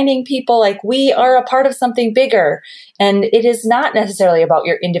reminding people like we are a part of something bigger. And it is not necessarily about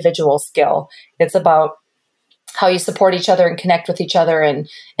your individual skill. It's about how you support each other and connect with each other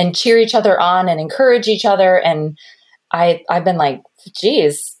and cheer each other on and encourage each other. And I've been like,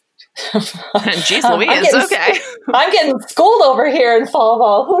 geez. Jeez Louise, okay. I'm getting schooled over here in fall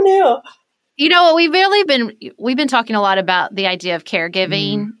ball. Who knew? You know, we've been talking a lot about the idea of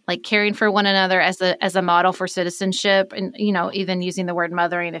caregiving, like caring for one another as a model for citizenship, and you know, even using the word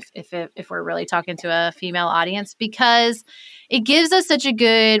mothering if we're really talking to a female audience, because it gives us such a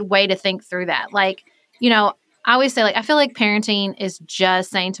good way to think through that. Like, you know, I always say, like, I feel like parenting is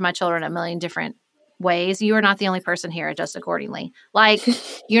just saying to my children a million different ways, you are not the only person here. Adjust accordingly. Like,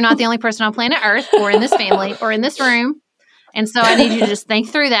 you're not the only person on planet Earth or in this family or in this room. And so I need you to just think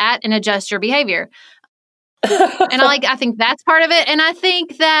through that and adjust your behavior. And I think that's part of it. And I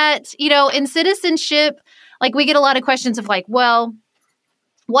think that, you know, in citizenship, like we get a lot of questions of like, well,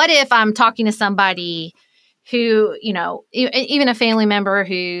 what if I'm talking to somebody who, you know, even a family member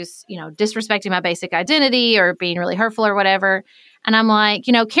who's, you know, disrespecting my basic identity or being really hurtful or whatever. And I'm like,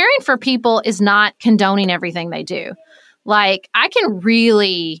 you know, caring for people is not condoning everything they do. Like, I can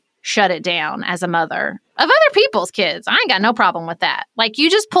really shut it down as a mother of other people's kids. I ain't got no problem with that. Like,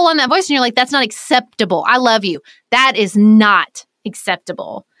 you just pull on that voice and you're like, that's not acceptable. I love you. That is not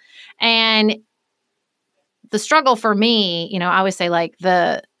acceptable. And the struggle for me, you know, I always say like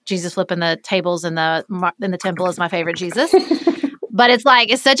the Jesus flipping the tables in the temple is my favorite Jesus. But it's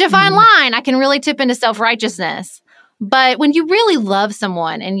like, it's such a fine line. I can really tip into self-righteousness. But when you really love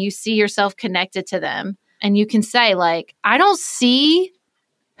someone and you see yourself connected to them and you can say like, I don't see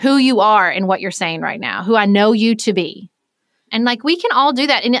who you are and what you're saying right now, who I know you to be. And like, we can all do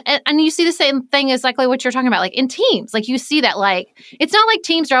that. And you see the same thing as like what you're talking about, like in teams, like you see that, like, it's not like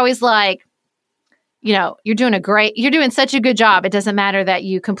teams are always like, you know, you're doing such a good job. It doesn't matter that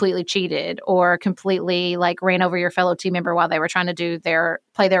you completely cheated or completely like ran over your fellow team member while they were trying to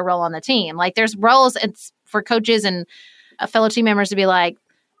play their role on the team. Like there's roles for coaches and fellow team members to be like,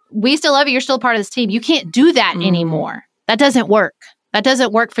 we still love you. You're still part of this team. You can't do that anymore. That doesn't work. That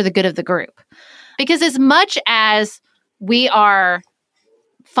doesn't work for the good of the group. Because as much as we are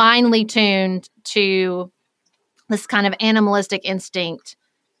finely tuned to this kind of animalistic instinct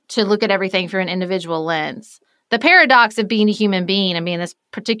to look at everything through an individual lens, the paradox of being a human being and being this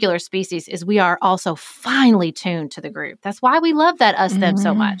particular species is we are also finely tuned to the group. That's why we love that them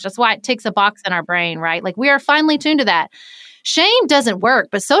so much. That's why it ticks a box in our brain, right? Like we are finely tuned to that. Shame doesn't work,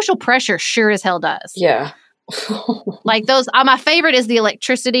 but social pressure sure as hell does. Yeah. Like those, my favorite is the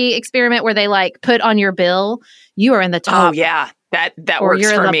electricity experiment where they like put on your bill, you are in the top. Oh yeah, that works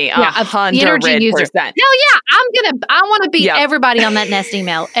for me. 100%. Energy user. Hell yeah, I want to beat everybody on that Nest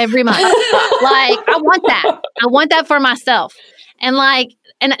email every month. Like I want that. I want that for myself. And like,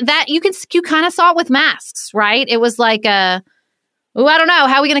 and that you kind of saw it with masks, right? It was like I don't know,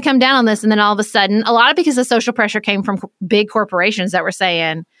 how are we going to come down on this? And then all of a sudden, a lot of because the social pressure came from big corporations that were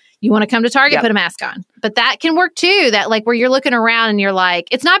saying, you want to come to Target, put a mask on. But that can work too, that like where you're looking around and you're like,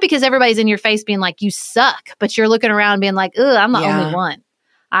 it's not because everybody's in your face being like, you suck, but you're looking around being like, ugh, I'm the only one.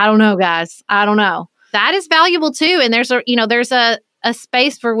 I don't know, guys. I don't know. That is valuable too. And there's a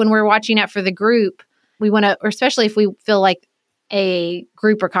space for when we're watching out for the group. We want to, or especially if we feel like a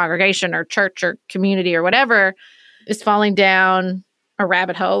group or congregation or church or community or whatever is falling down a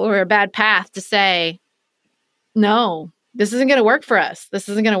rabbit hole or a bad path, to say, no, this isn't going to work for us. This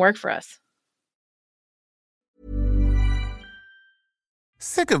isn't going to work for us.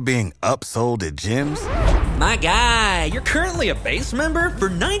 Sick of being upsold at gyms? My guy, you're currently a base member?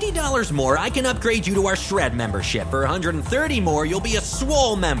 For $90 more, I can upgrade you to our Shred membership. For $130 more, you'll be a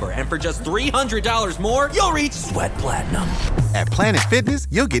Swole member. And for just $300 more, you'll reach Sweat Platinum. At Planet Fitness,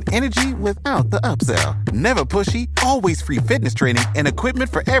 you'll get energy without the upsell. Never pushy, always free fitness training and equipment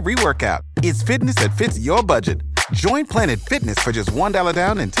for every workout. It's fitness that fits your budget. Join Planet Fitness for just $1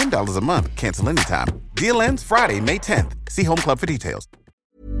 down and $10 a month. Cancel anytime. Deal ends Friday, May 10th. See Home Club for details.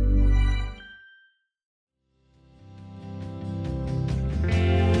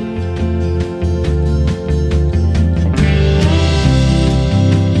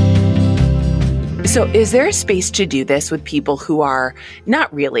 So is there a space to do this with people who are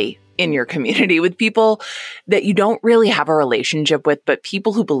not really in your community, with people that you don't really have a relationship with, but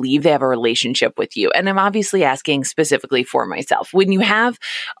people who believe they have a relationship with you? And I'm obviously asking specifically for myself. When you have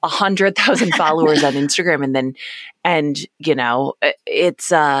 100,000 followers on Instagram and you know,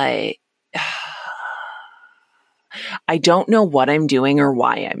 it's, I don't know what I'm doing or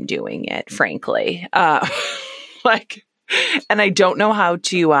why I'm doing it, frankly. And I don't know how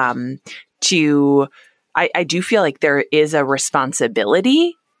I do feel like there is a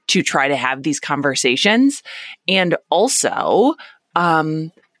responsibility to try to have these conversations. And also, I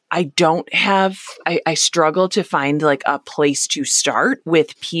struggle to find like a place to start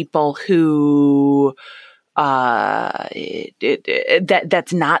with people who, that's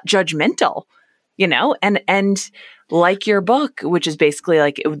not judgmental, you know, and like your book, which is basically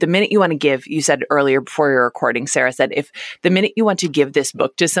like the minute you want to give, you said earlier before your recording, Sarah said, if the minute you want to give this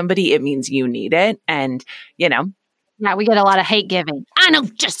book to somebody, it means you need it. And, you know. Yeah, we get a lot of hate giving. I know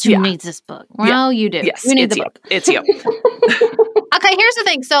just who needs this book. Well, you do. Yes, you need the book. It's you. Okay, here's the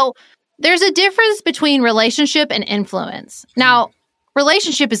thing. So there's a difference between relationship and influence. Now,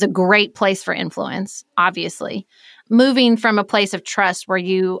 relationship is a great place for influence, obviously. Moving from a place of trust where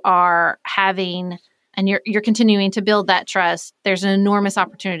you are having and you're continuing to build that trust, there's an enormous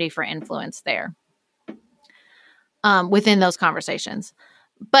opportunity for influence there within those conversations.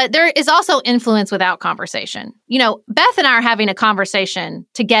 But there is also influence without conversation. You know, Beth and I are having a conversation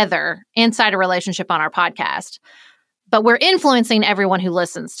together inside a relationship on our podcast, but we're influencing everyone who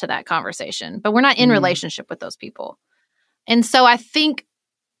listens to that conversation, but we're not in relationship with those people. And so I think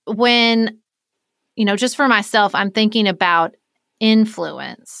when, you know, just for myself, I'm thinking about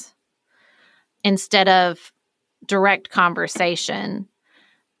influence instead of direct conversation,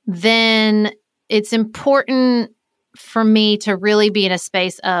 then it's important for me to really be in a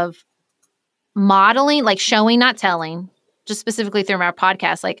space of modeling, like showing, not telling, just specifically through our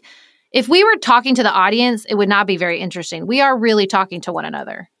podcast. Like if we were talking to the audience, it would not be very interesting. We are really talking to one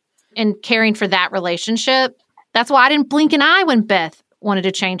another and caring for that relationship. That's why I didn't blink an eye when Beth wanted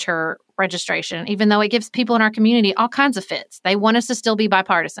to change her registration, even though it gives people in our community all kinds of fits. They want us to still be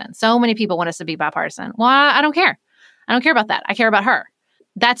bipartisan. So many people want us to be bipartisan. Well, I don't care. I don't care about that. I care about her.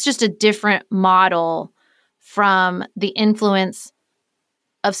 That's just a different model from the influence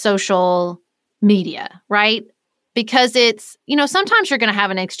of social media, right? Because it's, you know, sometimes you're going to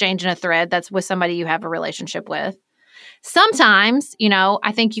have an exchange in a thread that's with somebody you have a relationship with. Sometimes, you know,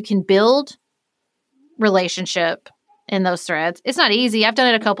 I think you can build relationship in those threads. It's not easy. I've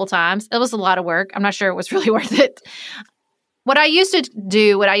done it a couple times. It was a lot of work. I'm not sure it was really worth it. What I used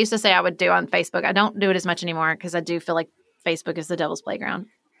to say I would do on Facebook, I don't do it as much anymore because I do feel like Facebook is the devil's playground,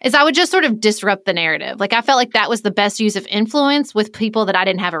 is I would just sort of disrupt the narrative. Like I felt like that was the best use of influence with people that I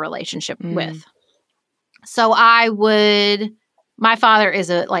didn't have a relationship with. So my father is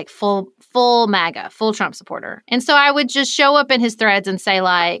a like full MAGA, full Trump supporter. And so I would just show up in his threads and say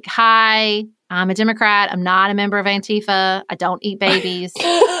like, hi, I'm a Democrat. I'm not a member of Antifa. I don't eat babies.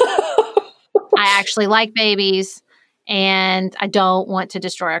 I actually like babies. And I don't want to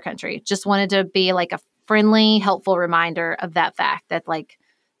destroy our country. Just wanted to be like a friendly, helpful reminder of that fact that like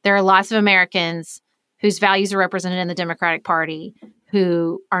there are lots of Americans whose values are represented in the Democratic Party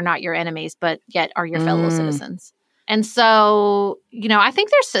who are not your enemies, but yet are your fellow citizens. And so, you know, I think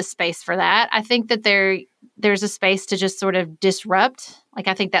there's a space for that. I think that there's a space to just sort of disrupt. Like,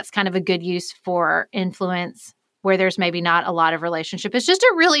 I think that's kind of a good use for influence where there's maybe not a lot of relationship. It's just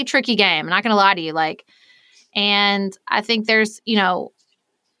a really tricky game. I'm not going to lie to you. And I think there's, you know,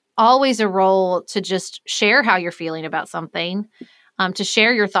 always a role to just share how you're feeling about something, to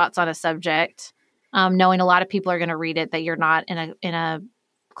share your thoughts on a subject, knowing a lot of people are going to read it that you're not in a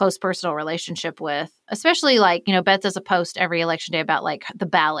close personal relationship with, especially like, you know, Beth does a post every election day about like the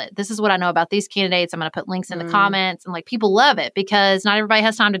ballot. This is what I know about these candidates. I'm going to put links in the comments, and like people love it because not everybody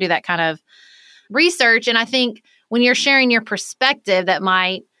has time to do that kind of research. And I think when you're sharing your perspective that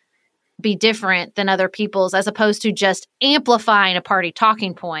might be different than other people's, as opposed to just amplifying a party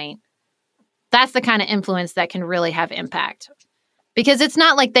talking point, that's the kind of influence that can really have impact. Because it's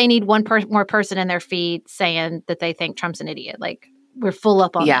not like they need one more person in their feed saying that they think Trump's an idiot. Like, we're full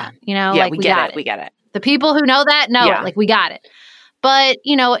up on that, you know? Yeah, like, we get it. We get it. The people who know that know it. Like, we got it. But,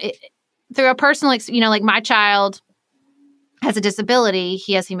 you know, through a personal, you know, like my child has a disability.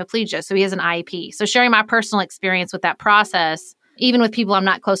 He has hemiplegia, so he has an IEP. So sharing my personal experience with that process, even with people I'm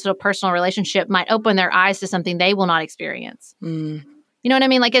not close to a personal relationship, might open their eyes to something they will not experience. You know what I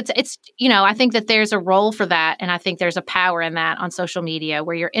mean? Like it's, you know, I think that there's a role for that. And I think there's a power in that on social media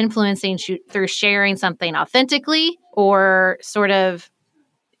where you're influencing through sharing something authentically or sort of,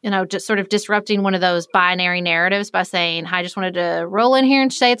 you know, just sort of disrupting one of those binary narratives by saying, I just wanted to roll in here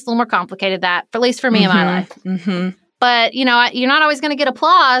and say it's a little more complicated that, at least for me in my life. But, you know, you're not always going to get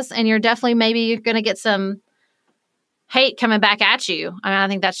applause, and you're definitely maybe going to get some hate coming back at you. I mean, I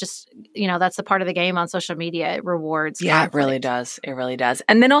think that's just, you know, that's the part of the game on social media. It rewards conflict. It really does. It really does.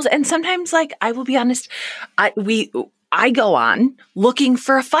 And then also, and sometimes, like, I will be honest, I go on looking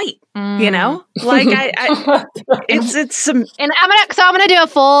for a fight, you know, like it's some, and I'm gonna do a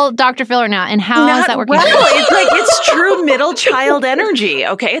full Dr. Phil now. And how is that working? Well, it's like, it's true middle child energy.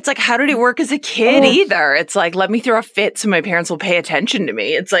 Okay. It's like, how did it work as a kid either? It's like, let me throw a fit so my parents will pay attention to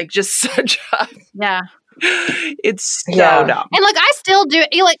me. It's like just such a, it's so dumb. And like, I still do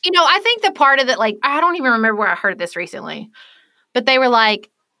it. Like, you know, I think the part of it, like, I don't even remember where I heard this recently, but they were like,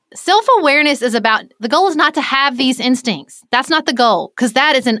 self-awareness is about, the goal is not to have these instincts. That's not the goal, because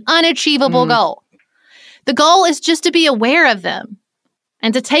that is an unachievable goal. The goal is just to be aware of them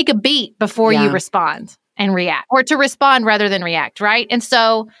and to take a beat before you respond and react, or to respond rather than react, right? And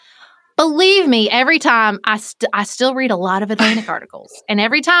so, believe me, every time I still read a lot of Atlantic articles, and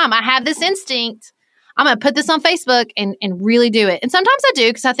every time I have this instinct, I'm going to put this on Facebook and really do it. And sometimes I do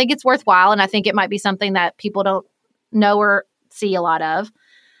because I think it's worthwhile, and I think it might be something that people don't know or see a lot of.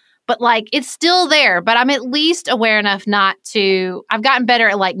 But like, it's still there, but I'm at least aware enough not to, I've gotten better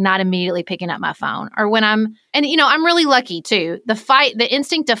at like not immediately picking up my phone, or when and you know, I'm really lucky too. The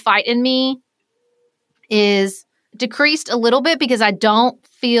instinct to fight in me is decreased a little bit because I don't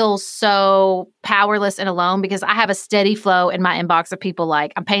feel so powerless and alone, because I have a steady flow in my inbox of people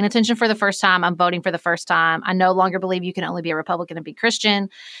like, I'm paying attention for the first time. I'm voting for the first time. I no longer believe you can only be a Republican and be Christian.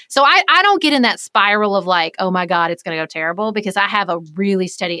 So I don't get in that spiral of like, oh my God, it's going to go terrible, because I have a really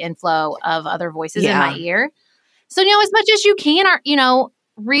steady inflow of other voices in my ear. So, you know, as much as you can, you know,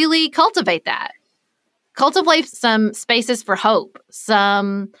 really cultivate that. Cultivate some spaces for hope,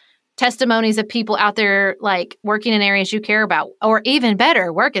 some testimonies of people out there like working in areas you care about, or even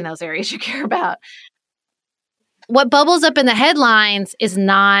better, work in those areas you care about. What bubbles up in the headlines is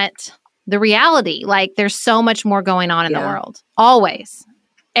not the reality. Like, there's so much more going on in the world, always,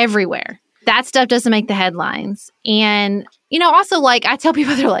 everywhere. That stuff doesn't make the headlines. And, you know, also, like, I tell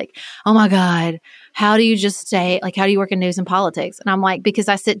people, they're like, oh my God, how do you just say, like, how do you work in news and politics? And I'm like, because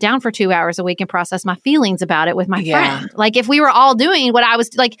I sit down for 2 hours a week and process my feelings about it with my friend. Like, if we were all doing what I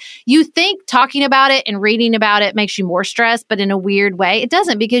was, like, you think talking about it and reading about it makes you more stressed, but in a weird way, it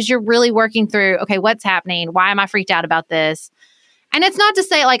doesn't, because you're really working through, okay, what's happening? Why am I freaked out about this? And it's not to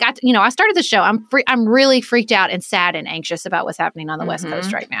say, like, I started the show, I'm really freaked out and sad and anxious about what's happening on the West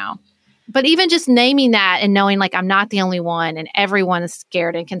Coast right now. But even just naming that and knowing, like, I'm not the only one and everyone is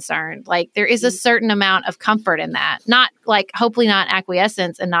scared and concerned, like, there is a certain amount of comfort in that. Not, like, hopefully not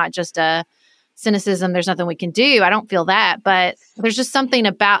acquiescence and not just a cynicism, there's nothing we can do. I don't feel that. But there's just something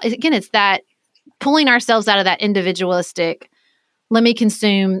about, again, it's that pulling ourselves out of that individualistic, let me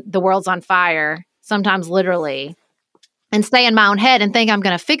consume, the world's on fire, sometimes literally, and stay in my own head and think I'm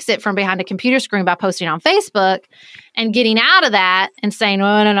going to fix it from behind a computer screen by posting on Facebook, and getting out of that and saying, no,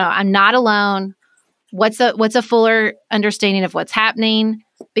 I'm not alone. What's a fuller understanding of what's happening?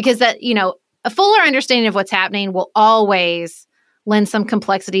 Because that, you know, a fuller understanding of what's happening will always lend some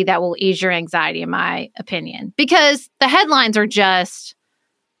complexity that will ease your anxiety, in my opinion, because the headlines are just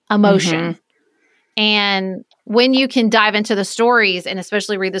emotion. And when you can dive into the stories, and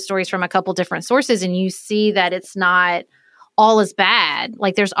especially read the stories from a couple different sources, and you see that it's not all is bad,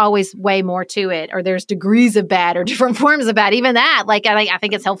 like, there's always way more to it, or there's degrees of bad or different forms of bad, even that, like, I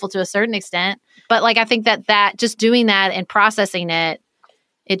think it's helpful to a certain extent. But, like, I think that just doing that and processing it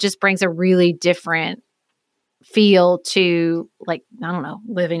just brings a really different feel to, like, I don't know,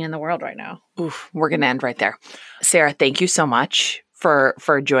 living in the world right now. Oof, we're going to end right there. Sarah, thank you so much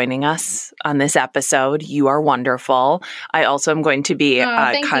for joining us on this episode. You are wonderful. I also am going to be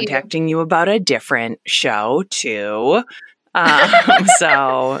contacting you about a different show too.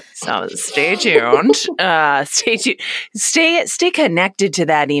 So stay tuned. Stay connected to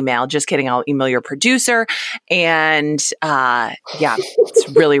that email. Just kidding. I'll email your producer. And yeah, it's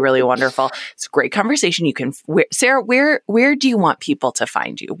really, really wonderful. It's a great conversation. You can, Sarah, where do you want people to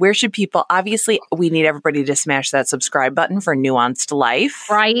find you? Where should people, obviously we need everybody to smash that subscribe button for Nuanced Life.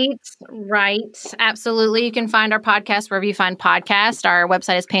 Right. Absolutely. You can find our podcast wherever you find podcasts. Our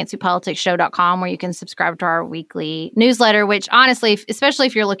website is pantsuitpoliticsshow.com, where you can subscribe to our weekly newsletter, which honestly, especially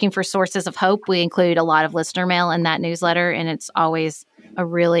if you're looking for sources of hope, we include a lot of listener mail in that newsletter. And it's always a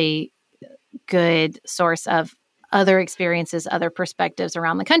really good source of other experiences, other perspectives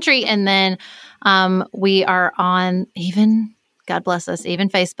around the country. And then we are on God bless us, even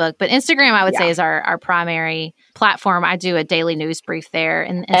Facebook. But Instagram, I would say, is our primary platform. I do a daily news brief there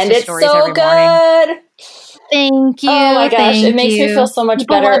and it's stories so every good. Morning. Thank you. Oh my gosh, it makes me feel so much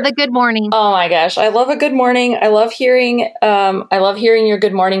better. Love the good morning. Oh my gosh, I love a good morning. I love hearing your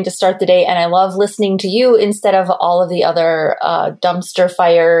good morning to start the day, and I love listening to you instead of all of the other dumpster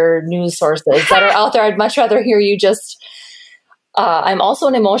fire news sources that are out there. I'd much rather hear you just. I'm also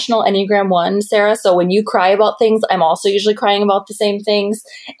an emotional Enneagram 1, Sarah. So when you cry about things, I'm also usually crying about the same things.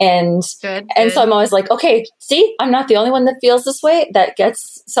 And so I'm always like, okay, see, I'm not the only one that feels this way, that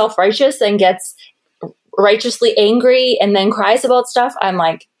gets self-righteous and gets righteously angry and then cries about stuff. I'm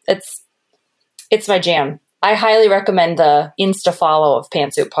like, it's my jam. I highly recommend the Insta follow of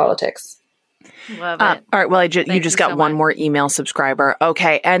Pantsuit Politics. Love it. All right. Well, you just got one more email subscriber.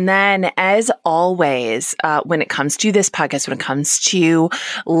 Okay. And then, as always, when it comes to this podcast, when it comes to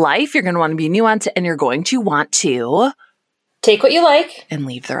life, you're going to want to be nuanced, and you're going to want to take what you like and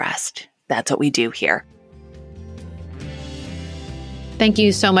leave the rest. That's what we do here. Thank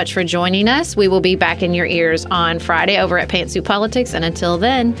you so much for joining us. We will be back in your ears on Friday over at Pantsuit Politics. And until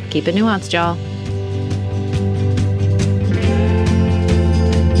then, keep it nuanced, y'all.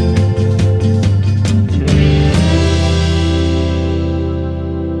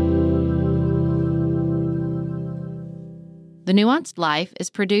 The Nuanced Life is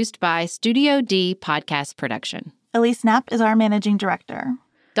produced by Studio D Podcast Production. Elise Knapp is our managing director.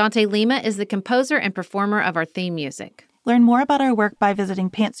 Dante Lima is the composer and performer of our theme music. Learn more about our work by visiting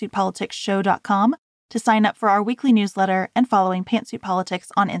pantsuitpoliticsshow.com to sign up for our weekly newsletter and following Pantsuit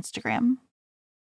Politics on Instagram.